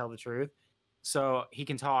the truth. So he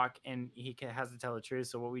can talk, and has to tell the truth.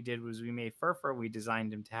 So what we did was we made Furfur. We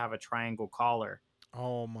designed him to have a triangle collar.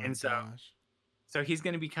 Oh my gosh! So he's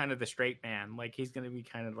going to be kind of the straight man. Like, he's going to be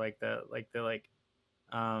kind of like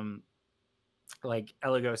like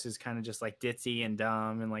Eligos is kind of just like ditzy and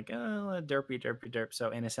dumb and like derp,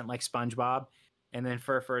 so innocent, like SpongeBob. And then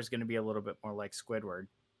Furfur is going to be a little bit more like Squidward.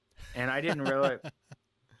 And I didn't realize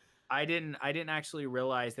I didn't actually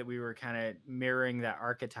realize that we were kind of mirroring that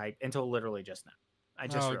archetype until literally just now. I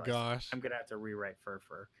just realized gosh. I'm gonna have to rewrite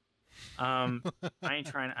Furfur. I ain't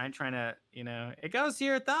trying to, it goes to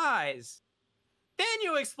your thighs, then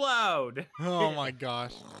you explode. Oh my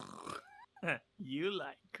gosh. You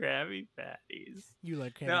like Krabby Patties. You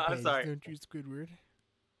like Krabby Patties, I'm sorry. don't you, Squidward?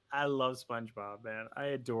 I love SpongeBob, man. I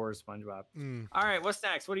adore SpongeBob. All right, what's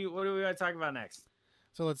next? What do we want to talk about next?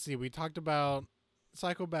 So let's see. We talked about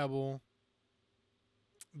Psycho Babble,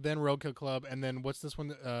 then Roadkill Club, and then what's this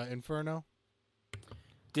one? Inferno?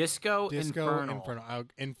 Disco Infernal.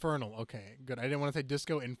 Infernal. Okay, good. I didn't want to say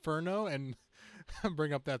Disco Inferno and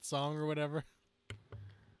bring up that song or whatever.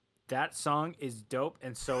 That song is dope,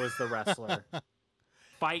 and so is the wrestler.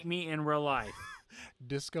 Fight me in real life.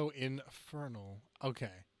 Disco Infernal.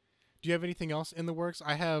 Okay. Do you have anything else in the works?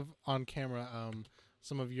 I have on camera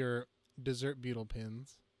some of your dessert beetle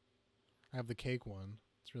pins. I have the cake one.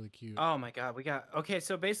 It's really cute. Oh my god, okay.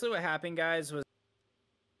 So basically, what happened, guys, was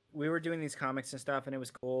we were doing these comics and stuff, and it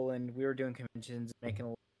was cool, and we were doing conventions, making a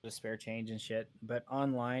little bit of spare change and shit. But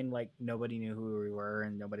online, like, nobody knew who we were,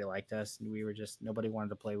 and nobody liked us, and nobody wanted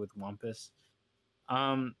to play with Wampus.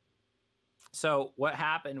 So what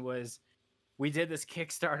happened was we did this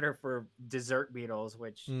Kickstarter for dessert beetles,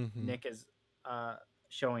 which Nick is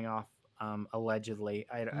showing off allegedly.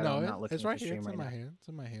 I'm not looking it's at right the here. stream right now. It's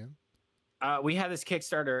in my hand. We had this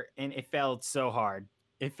Kickstarter, and it failed so hard.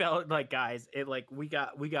 It felt like, guys, we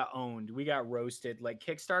got owned. We got roasted. Like,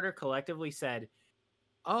 Kickstarter collectively said,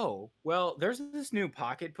 "Oh, well, there's this new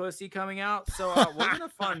pocket pussy coming out, so we're gonna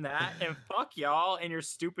fund that, and fuck y'all and your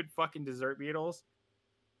stupid fucking dessert beetles."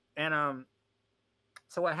 And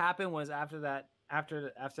so what happened was after that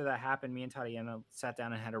happened, me and Tatiana sat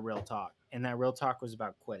down and had a real talk, and that real talk was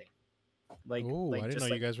about quitting. I didn't know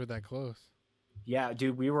you guys were that close. Yeah,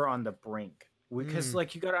 dude, we were on the brink. Because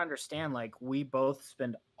like, you got to understand, like, we both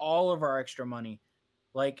spend all of our extra money.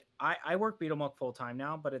 Like, I work BeetleMilk full time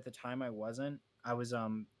now, but at the time I wasn't. I was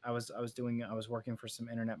working for some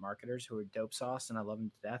internet marketers who are dope sauce, and I love them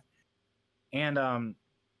to death. And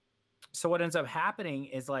so what ends up happening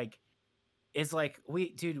is like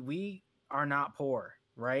we are not poor,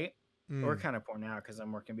 right? We're kind of poor now because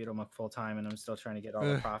I'm working BeetleMilk full time and I'm still trying to get all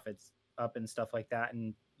the profits up and stuff like that.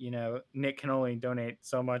 And Nick can only donate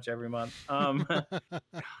so much every month. I'm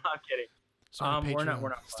kidding. We're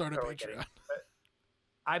not start a totally Patreon. Kidding. But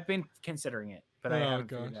I've been considering it, but I haven't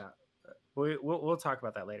figured it out. We'll talk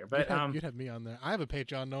about that later. But you'd have me on there. I have a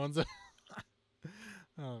Patreon. No one's.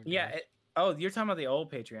 Yeah. You're talking about the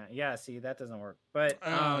old Patreon. Yeah. See, that doesn't work. But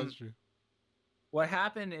that's true. What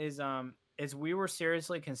happened is we were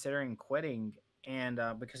seriously considering quitting, and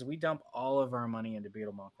because we dump all of our money into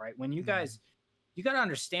BeetleMilk, right? When you guys, you got to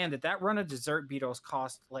understand that run of dessert beetles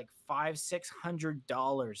cost like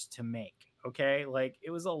 $500-$600 to make. Okay, like it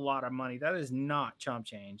was a lot of money. That is not chump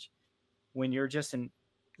change when you're just an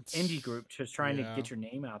indie group just trying to get your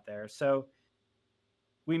name out there. So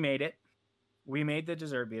we made it. We made the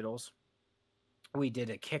dessert beetles. We did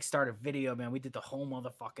a Kickstarter video, man. We did the whole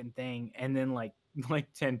motherfucking thing, and then like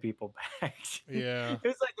 10 people backed. Yeah, it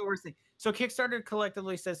was like the worst thing. So Kickstarter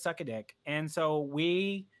collectively says suck a dick, and so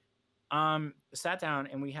we sat down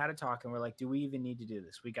and we had a talk, and we're like, do we even need to do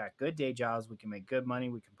this? We got good day jobs. We can make good money.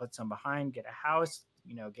 We can put some behind, get a house,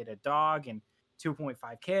 get a dog and 2.5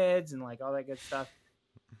 kids and like all that good stuff.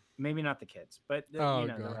 Maybe not the kids, but the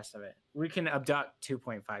rest of it. We can abduct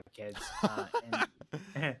 2.5 kids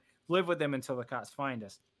and live with them until the cops find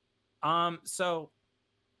us.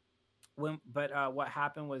 What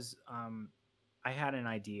happened was I had an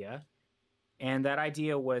idea, and that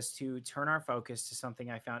idea was to turn our focus to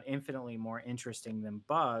something I found infinitely more interesting than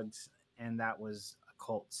bugs, and that was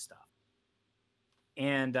occult stuff.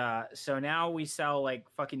 And so now we sell like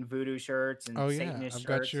fucking voodoo shirts and Satanist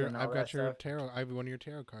shirts. I've got your tarot. I have one of your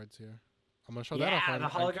tarot cards here. I'm gonna show that off. Yeah, the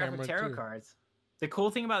holographic tarot cards. The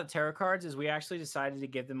cool thing about the tarot cards is we actually decided to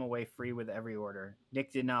give them away free with every order.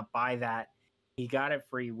 Nick did not buy that; he got it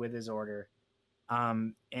free with his order,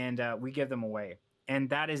 and we give them away. And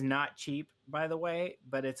that is not cheap, by the way,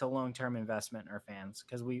 but it's a long-term investment in our fans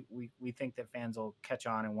because we think that fans will catch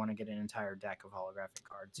on and want to get an entire deck of holographic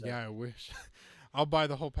cards. So. Yeah, I wish. I'll buy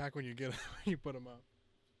the whole pack when you put them up.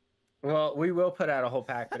 Well, we will put out a whole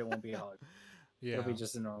pack, but it won't be a holographic. It'll be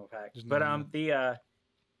just a normal pack.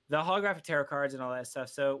 The holographic tarot cards and all that stuff.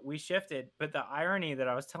 So we shifted, but the irony that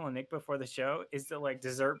I was telling Nick before the show is that like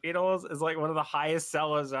Dessert Beetles is like one of the highest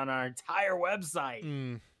sellers on our entire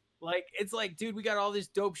website. Like, it's like, dude, we got all this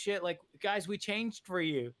dope shit. Like, guys, we changed for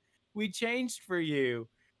you. We changed for you.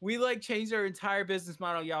 We like changed our entire business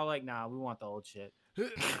model. Y'all like, nah, we want the old shit.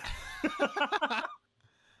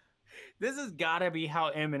 This has got to be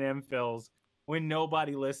how Eminem feels when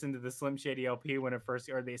nobody listened to the Slim Shady LP when it first,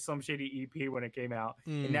 or the Slim Shady EP when it came out.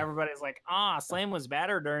 And everybody's like, Slim was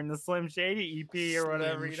better during the Slim Shady EP or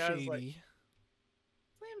whatever. You know, it's like,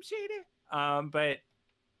 Slim Shady. But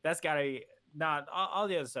that's got to be, not all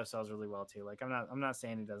the other stuff sells really well too. Like I'm not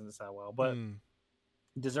saying it doesn't sell well, but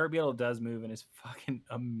Dessert Beetle does move and is fucking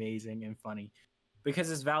amazing and funny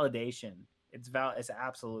because it's validation. It's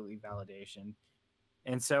absolutely validation.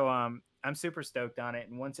 And so I'm super stoked on it.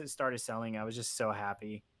 And once it started selling, I was just so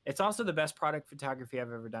happy. It's also the best product photography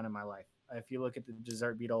I've ever done in my life. If you look at the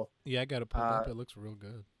Dessert Beetle, I got it pulled up. It looks real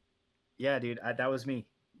good. Yeah, dude, that was me.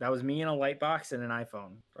 That was me in a light box and an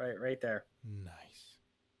iPhone, right there. Nice.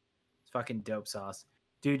 Fucking dope sauce,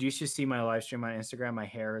 dude. You should see my live stream on Instagram. My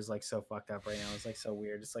hair is like so fucked up right now. It's like so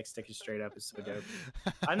weird. It's like sticking straight up. It's so dope.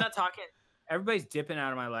 I'm not talking. Everybody's dipping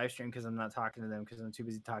out of my live stream because I'm not talking to them because I'm too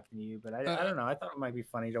busy talking to you. But I don't know. I thought it might be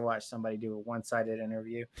funny to watch somebody do a one-sided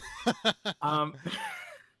interview.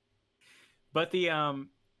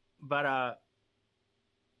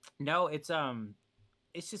 No,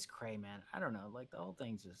 it's just cray, man. I don't know. Like the whole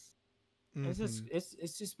thing's just.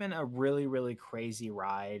 It's just been a really, really crazy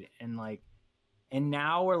ride, and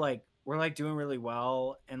now we're doing really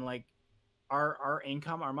well, and like our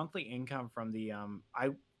income, our monthly income from the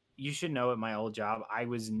you should know at my old job I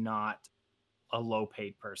was not a low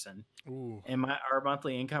paid person. Ooh. And our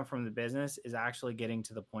monthly income from the business is actually getting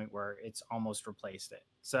to the point where it's almost replaced it.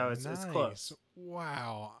 So it's close.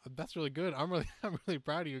 Wow, that's really good. I'm really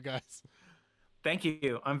proud of you guys. Thank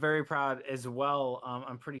you. I'm very proud as well.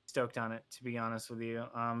 I'm pretty stoked on it, to be honest with you.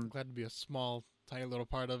 I'm glad to be a small, tiny little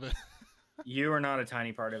part of it. You are not a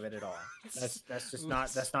tiny part of it at all.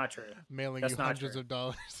 That's not true. Mailing that's you hundreds of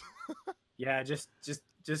dollars. Yeah, just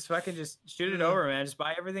fucking just shoot it over, man. Just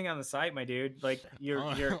buy everything on the site, my dude. Like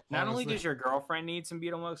not only does your girlfriend need some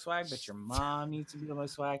BeetleMilk swag, but your mom needs some BeetleMilk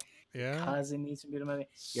swag. Yeah. Your cousin needs some BeetleMilk.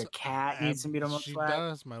 Your cat needs some BeetleMilk swag. She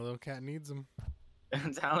does. My little cat needs them.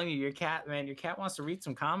 I'm telling you, your cat wants to read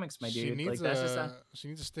some comics, my dude. She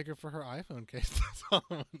needs a sticker for her iPhone case. That's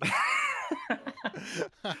all.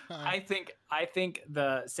 I think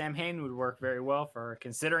the Sam Hain would work very well for her,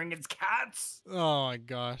 considering it's cats. Oh my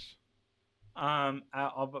gosh.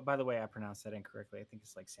 But by the way, I pronounced that incorrectly. I think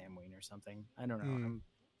it's like Sam Ween or something. I don't know. Mm.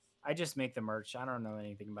 I just make the merch. I don't know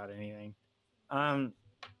anything about anything. Um,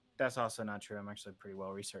 that's also not true. I'm actually pretty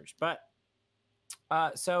well researched. But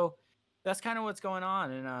so that's kind of what's going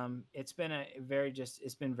on, and it's been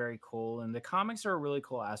very cool. And the comics are a really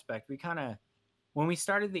cool aspect. We kind of when we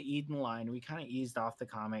started the Eden line, we kind of eased off the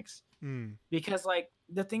comics Mm. because like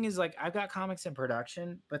the thing is like I've got comics in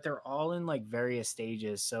production, but they're all in like various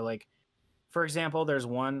stages. So like for example, there's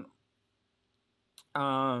one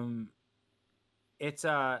um it's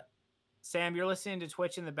Sam, you're listening to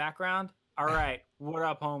Twitch in the background. All right, what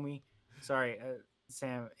up, homie? Sorry,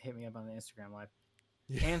 Sam hit me up on the Instagram live.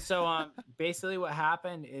 Yeah. And so basically what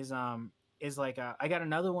happened is like I got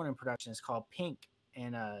another one in production. It's called Pink,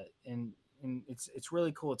 and it's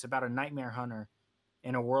really cool. It's about a nightmare hunter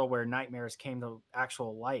in a world where nightmares came to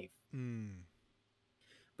actual life. Mm.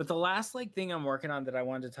 But the last like thing I'm working on that I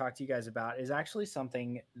wanted to talk to you guys about is actually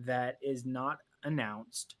something that is not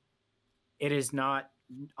announced. It is not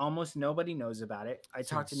almost nobody knows about it. I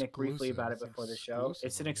talked to Nick briefly about it before the show.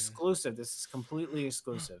 It's an exclusive. This is completely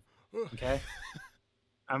exclusive. Okay.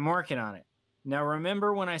 I'm working on it. Now,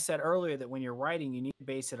 remember when I said earlier that when you're writing, you need to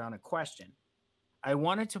base it on a question. I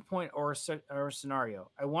wanted to point or a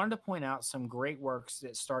scenario. I wanted to point out some great works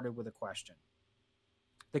that started with a question.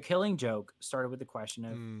 The Killing Joke started with the question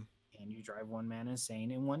of, can you drive one man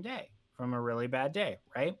insane in one day from a really bad day,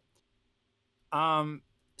 right?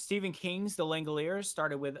 Stephen King's The Langoliers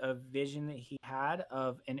started with a vision that he had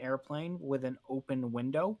of an airplane with an open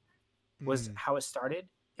window was how it started.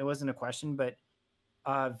 It wasn't a question, but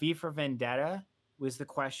V for Vendetta was the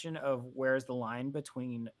question of where's the line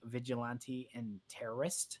between vigilante and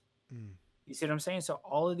terrorist. You see what I'm saying? So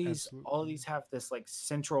all of these have this like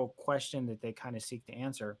central question that they kind of seek to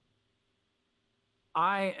answer.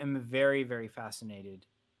 I am very, very fascinated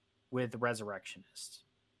with Resurrectionists.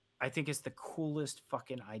 I think it's the coolest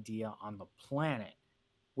fucking idea on the planet,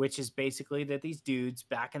 which is basically that these dudes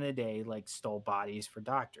back in the day like stole bodies for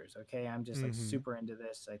doctors. Okay, I'm just like super into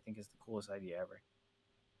this. I think it's the coolest idea ever.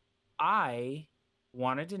 I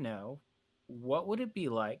wanted to know what would it be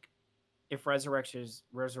like if resurrectionists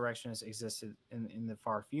existed in the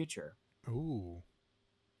far future. Ooh.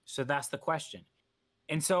 So that's the question.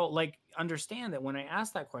 And so like understand that when I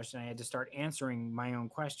asked that question, I had to start answering my own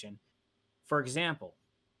question. For example,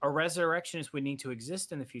 a resurrectionist would need to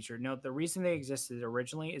exist in the future. No, the reason they existed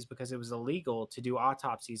originally is because it was illegal to do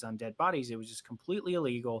autopsies on dead bodies. It was just completely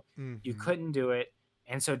illegal. You couldn't do it.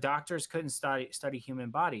 And so doctors couldn't study human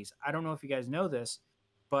bodies. I don't know if you guys know this,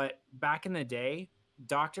 but back in the day,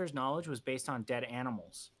 doctors' knowledge was based on dead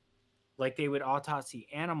animals. Like they would autopsy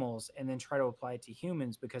animals and then try to apply it to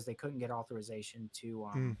humans because they couldn't get authorization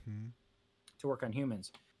to work on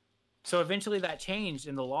humans. So eventually that changed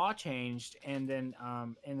and the law changed, and then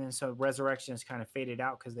so resurrections kind of faded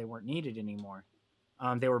out because they weren't needed anymore.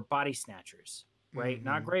 They were body snatchers, right?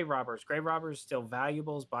 Not grave robbers. Grave robbers steal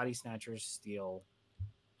valuables. Body snatchers steal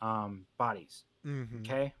bodies.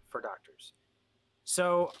 Okay, for doctors.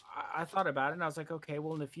 So I thought about it and I was like, okay,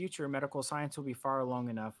 well in the future, medical science will be far along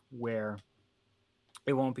enough where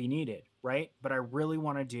it won't be needed, right? But I really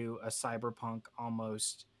want to do a cyberpunk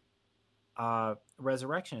almost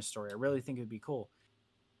resurrectionist story. I really think it'd be cool.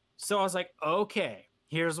 So I was like, okay,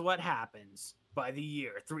 here's what happens by the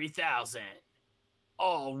year 3000.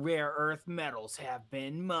 All rare earth metals have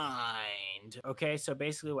been mined. Okay, so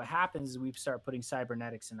basically what happens is we start putting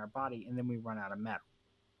cybernetics in our body and then we run out of metal.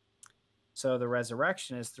 So the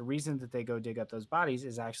resurrectionists, the reason that they go dig up those bodies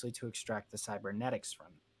is actually to extract the cybernetics from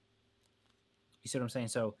them. You see what I'm saying?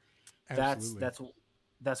 So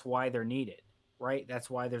that's why they're needed, right? That's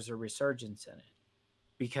why there's a resurgence in it,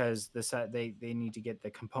 because they need to get the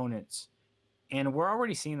components. And we're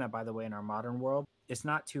already seeing that, by the way, in our modern world. It's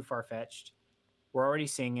not too far-fetched. We're already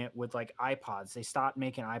seeing it with like iPods. They stopped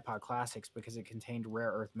making iPod Classics because it contained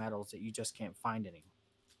rare earth metals that you just can't find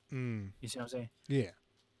anymore. You see what I'm saying? Yeah.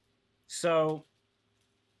 So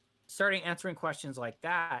starting answering questions like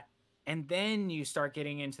that, and then you start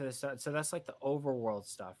getting into this. So that's like the overworld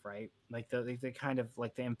stuff, right? Like the kind of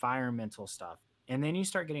like the environmental stuff. And then you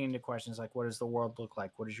start getting into questions like, what does the world look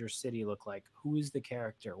like? What does your city look like? Who is the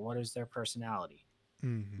character? What is their personality?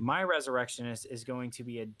 My resurrectionist is going to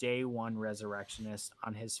be a day one resurrectionist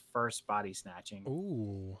on his first body snatching.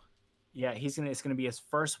 Ooh. Yeah, it's gonna be his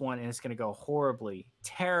first one, and it's gonna go horribly,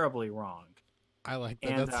 terribly wrong. I like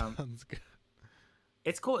that. And, that sounds good.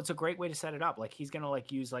 It's cool. It's a great way to set it up. Like he's gonna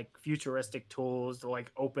like use like futuristic tools to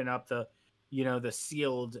like open up the you know, the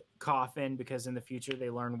sealed coffin, because in the future they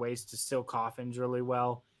learn ways to seal coffins really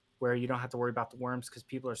well, where you don't have to worry about the worms because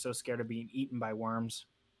people are so scared of being eaten by worms.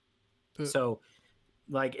 So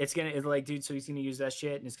like it's like, dude, so he's gonna use that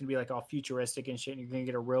shit and it's gonna be like all futuristic and shit, and you're gonna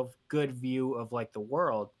get a real good view of like the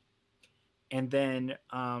world. And then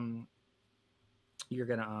you're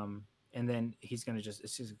gonna and then he's gonna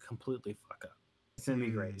it's just completely fuck up. It's gonna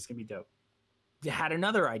be great. It's gonna be dope. Had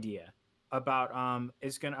another idea about I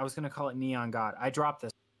was gonna call it Neon God. I dropped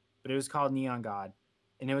this, but it was called Neon God,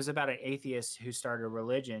 and it was about an atheist who started a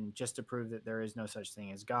religion just to prove that there is no such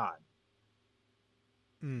thing as God.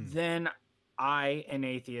 Then I, an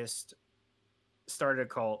atheist, started a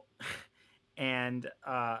cult, and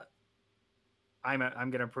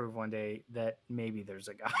I'm gonna prove one day that maybe there's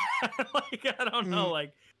a God. Like, I don't know,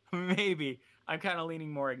 like maybe. I'm kind of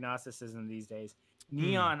leaning more agnosticism these days.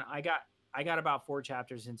 Neon, I got about 4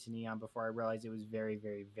 chapters into Neon before I realized it was very,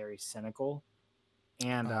 very, very cynical,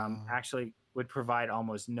 and actually would provide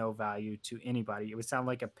almost no value to anybody. It would sound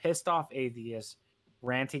like a pissed off atheist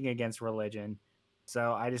ranting against religion.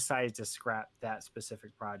 So I decided to scrap that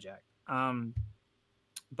specific project.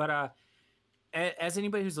 But as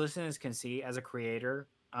anybody who's listening to this can see, as a creator,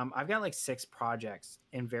 I've got like 6 projects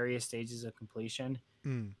in various stages of completion,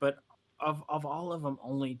 but of all of them,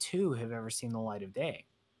 only 2 have ever seen the light of day.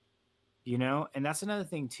 You know, and that's another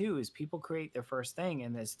thing too, is people create their first thing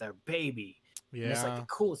and it's their baby. Yeah. And it's like the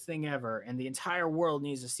coolest thing ever, and the entire world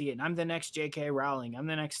needs to see it. And I'm the next J.K. Rowling. I'm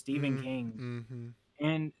the next Stephen King.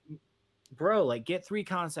 And bro, like, get 3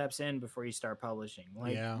 concepts in before you start publishing.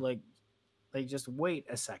 Like just wait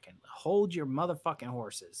a second. Hold your motherfucking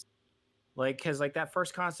horses. Like, because like that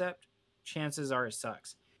first concept, chances are it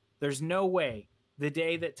sucks. There's no way the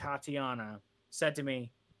day that Tatiana said to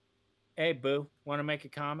me, "Hey boo, want to make a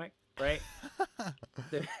comic?" Right?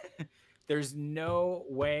 There's no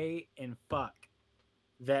way in fuck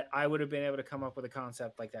that I would have been able to come up with a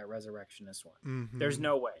concept like that Resurrectionist one. There's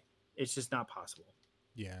no way. It's just not possible.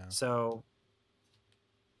 Yeah. So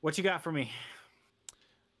what you got for me?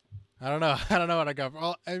 I don't know. I don't know what I got.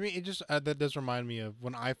 Well, I mean, it just that does remind me of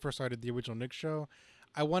when I first started the original Nick show.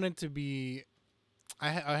 I wanted to be. I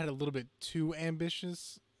had a little bit too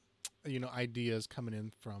ambitious, you know, ideas coming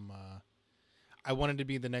in from. I wanted to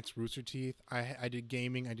be the next Rooster Teeth. I did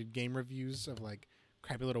gaming. I did game reviews of like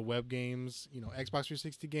crappy little web games, you know, Xbox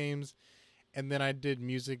 360 games, and then I did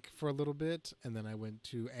music for a little bit, and then I went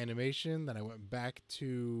to animation. Then I went back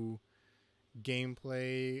to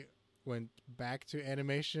gameplay. Went back to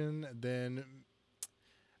animation, then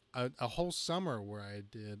a whole summer where I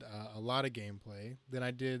did a lot of gameplay. Then I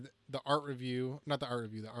did the art review, not the art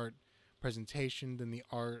review, the art presentation, then the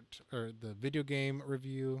art or the video game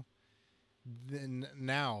review. Then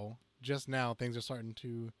just now, things are starting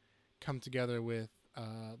to come together with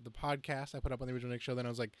the podcast I put up on the original Nick show. Then I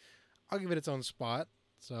was like, I'll give it its own spot.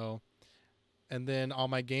 So. And then all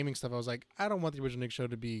my gaming stuff, I was like, I don't want the original Nick show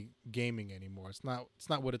to be gaming anymore. It's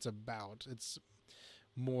not what it's about. It's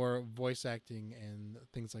more voice acting and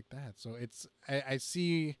things like that. So I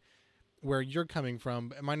see where you're coming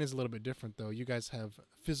from. Mine is a little bit different though. You guys have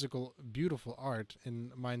physical, beautiful art,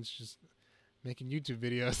 and mine's just making YouTube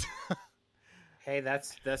videos. Hey,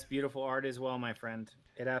 that's beautiful art as well, my friend.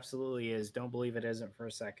 It absolutely is. Don't believe it isn't for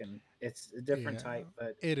a second. It's a different type,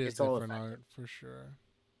 but it's different art for sure.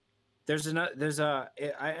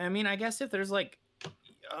 I mean, I guess if there's like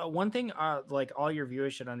one thing like all your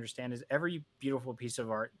viewers should understand is every beautiful piece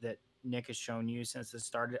of art that Nick has shown you since it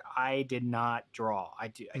started, I did not draw. I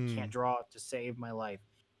can't draw to save my life.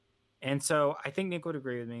 And so I think Nick would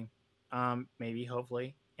agree with me. Maybe,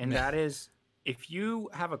 hopefully. And that is, if you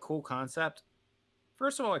have a cool concept,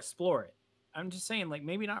 first of all, explore it. I'm just saying, like,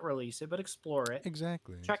 maybe not release it, but explore it.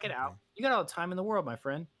 Exactly. Check it out. You got all the time in the world, my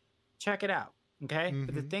friend. Check it out. Okay.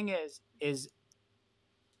 But the thing is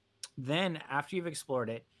then after you've explored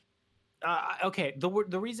it, okay.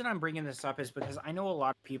 The reason I'm bringing this up is because I know a lot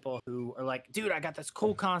of people who are like, dude, I got this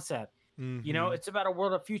cool concept. You know, it's about a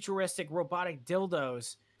world of futuristic robotic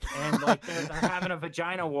dildos, and like they're having a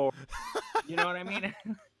vagina war. You know what I mean?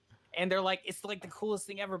 And they're like, it's like the coolest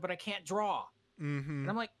thing ever, but I can't draw. And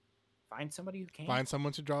I'm like, find somebody who can. Find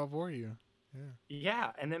someone to draw for you.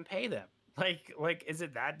 Yeah, and then pay them. Like, is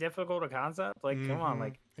it that difficult a concept? Like, come on,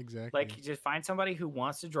 like, exactly. Like, just find somebody who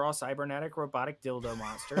wants to draw cybernetic robotic dildo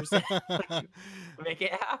monsters. Like, make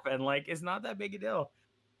it happen. Like, it's not that big a deal.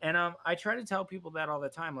 And I try to tell people that all the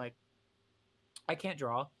time. Like, I can't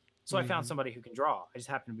draw, so I found somebody who can draw. I just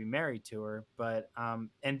happen to be married to her. But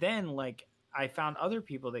and then like I found other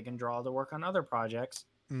people that can draw to work on other projects.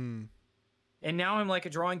 And now I'm like a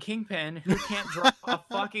drawing kingpin who can't draw a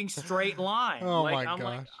fucking straight line. Oh like, my I'm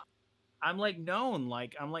gosh. like, I'm like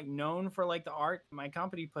known for like the art my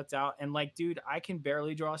company puts out, and like, dude, I can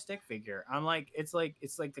barely draw a stick figure. I'm like, it's like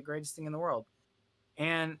the greatest thing in the world.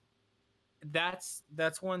 And that's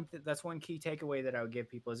one key takeaway that I would give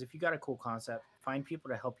people is if you got a cool concept, find people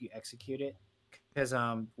to help you execute it, because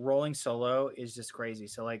rolling solo is just crazy.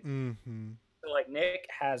 Mm-hmm. So like Nick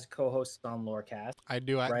has co-hosts on Lorecast, I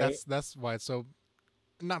do. right? That's why it's so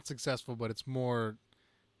not successful, but it's more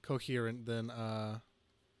coherent than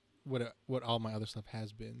what all my other stuff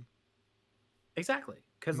has been. Exactly.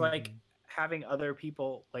 Because like Mm-hmm. having other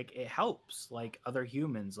people, like it helps, like other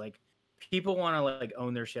humans, like people want to like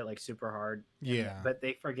own their shit like super hard, and Yeah, but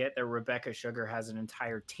they forget that Rebecca Sugar has an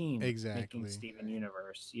entire team making exactly. Steven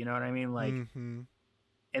Universe. You know what I mean? Like, Mm-hmm.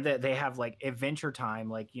 and that they have like Adventure Time,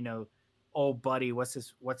 like, you know, old buddy, what's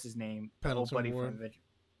his name? The old Pendleton buddy from Ward. Adventure.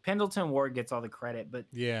 Pendleton Ward gets all the credit, but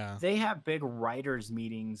Yeah, they have big writers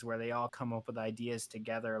meetings where they all come up with ideas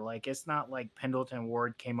together. Like it's not like Pendleton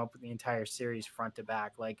Ward came up with the entire series front to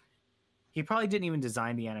back. Like he probably didn't even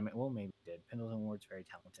design the anime. Well, maybe he did. Pendleton Ward's very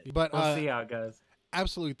talented. but We'll see how it goes.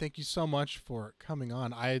 absolutely. Thank you so much for coming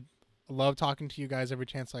on. I love talking to you guys every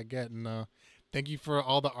chance I get, and thank you for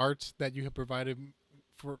all the art that you have provided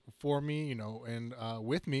for me. You know, and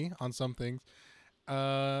with me on some things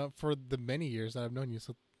for the many years that I've known you.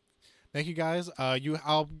 So thank you guys.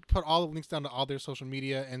 I'll put all the links down to all their social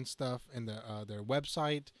media and stuff and their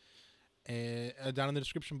website and down in the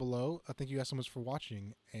description below. Thank you guys so much for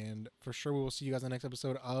watching, and for sure we will see you guys in the next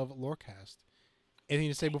episode of Lorecast. Anything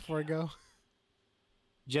to say before I go?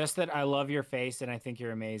 Just that I love your face and I think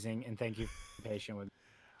you're amazing, and thank you for being patient with me.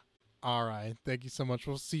 All right, thank you so much.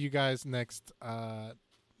 We'll see you guys next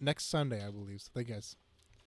Sunday, I believe. So thank you guys.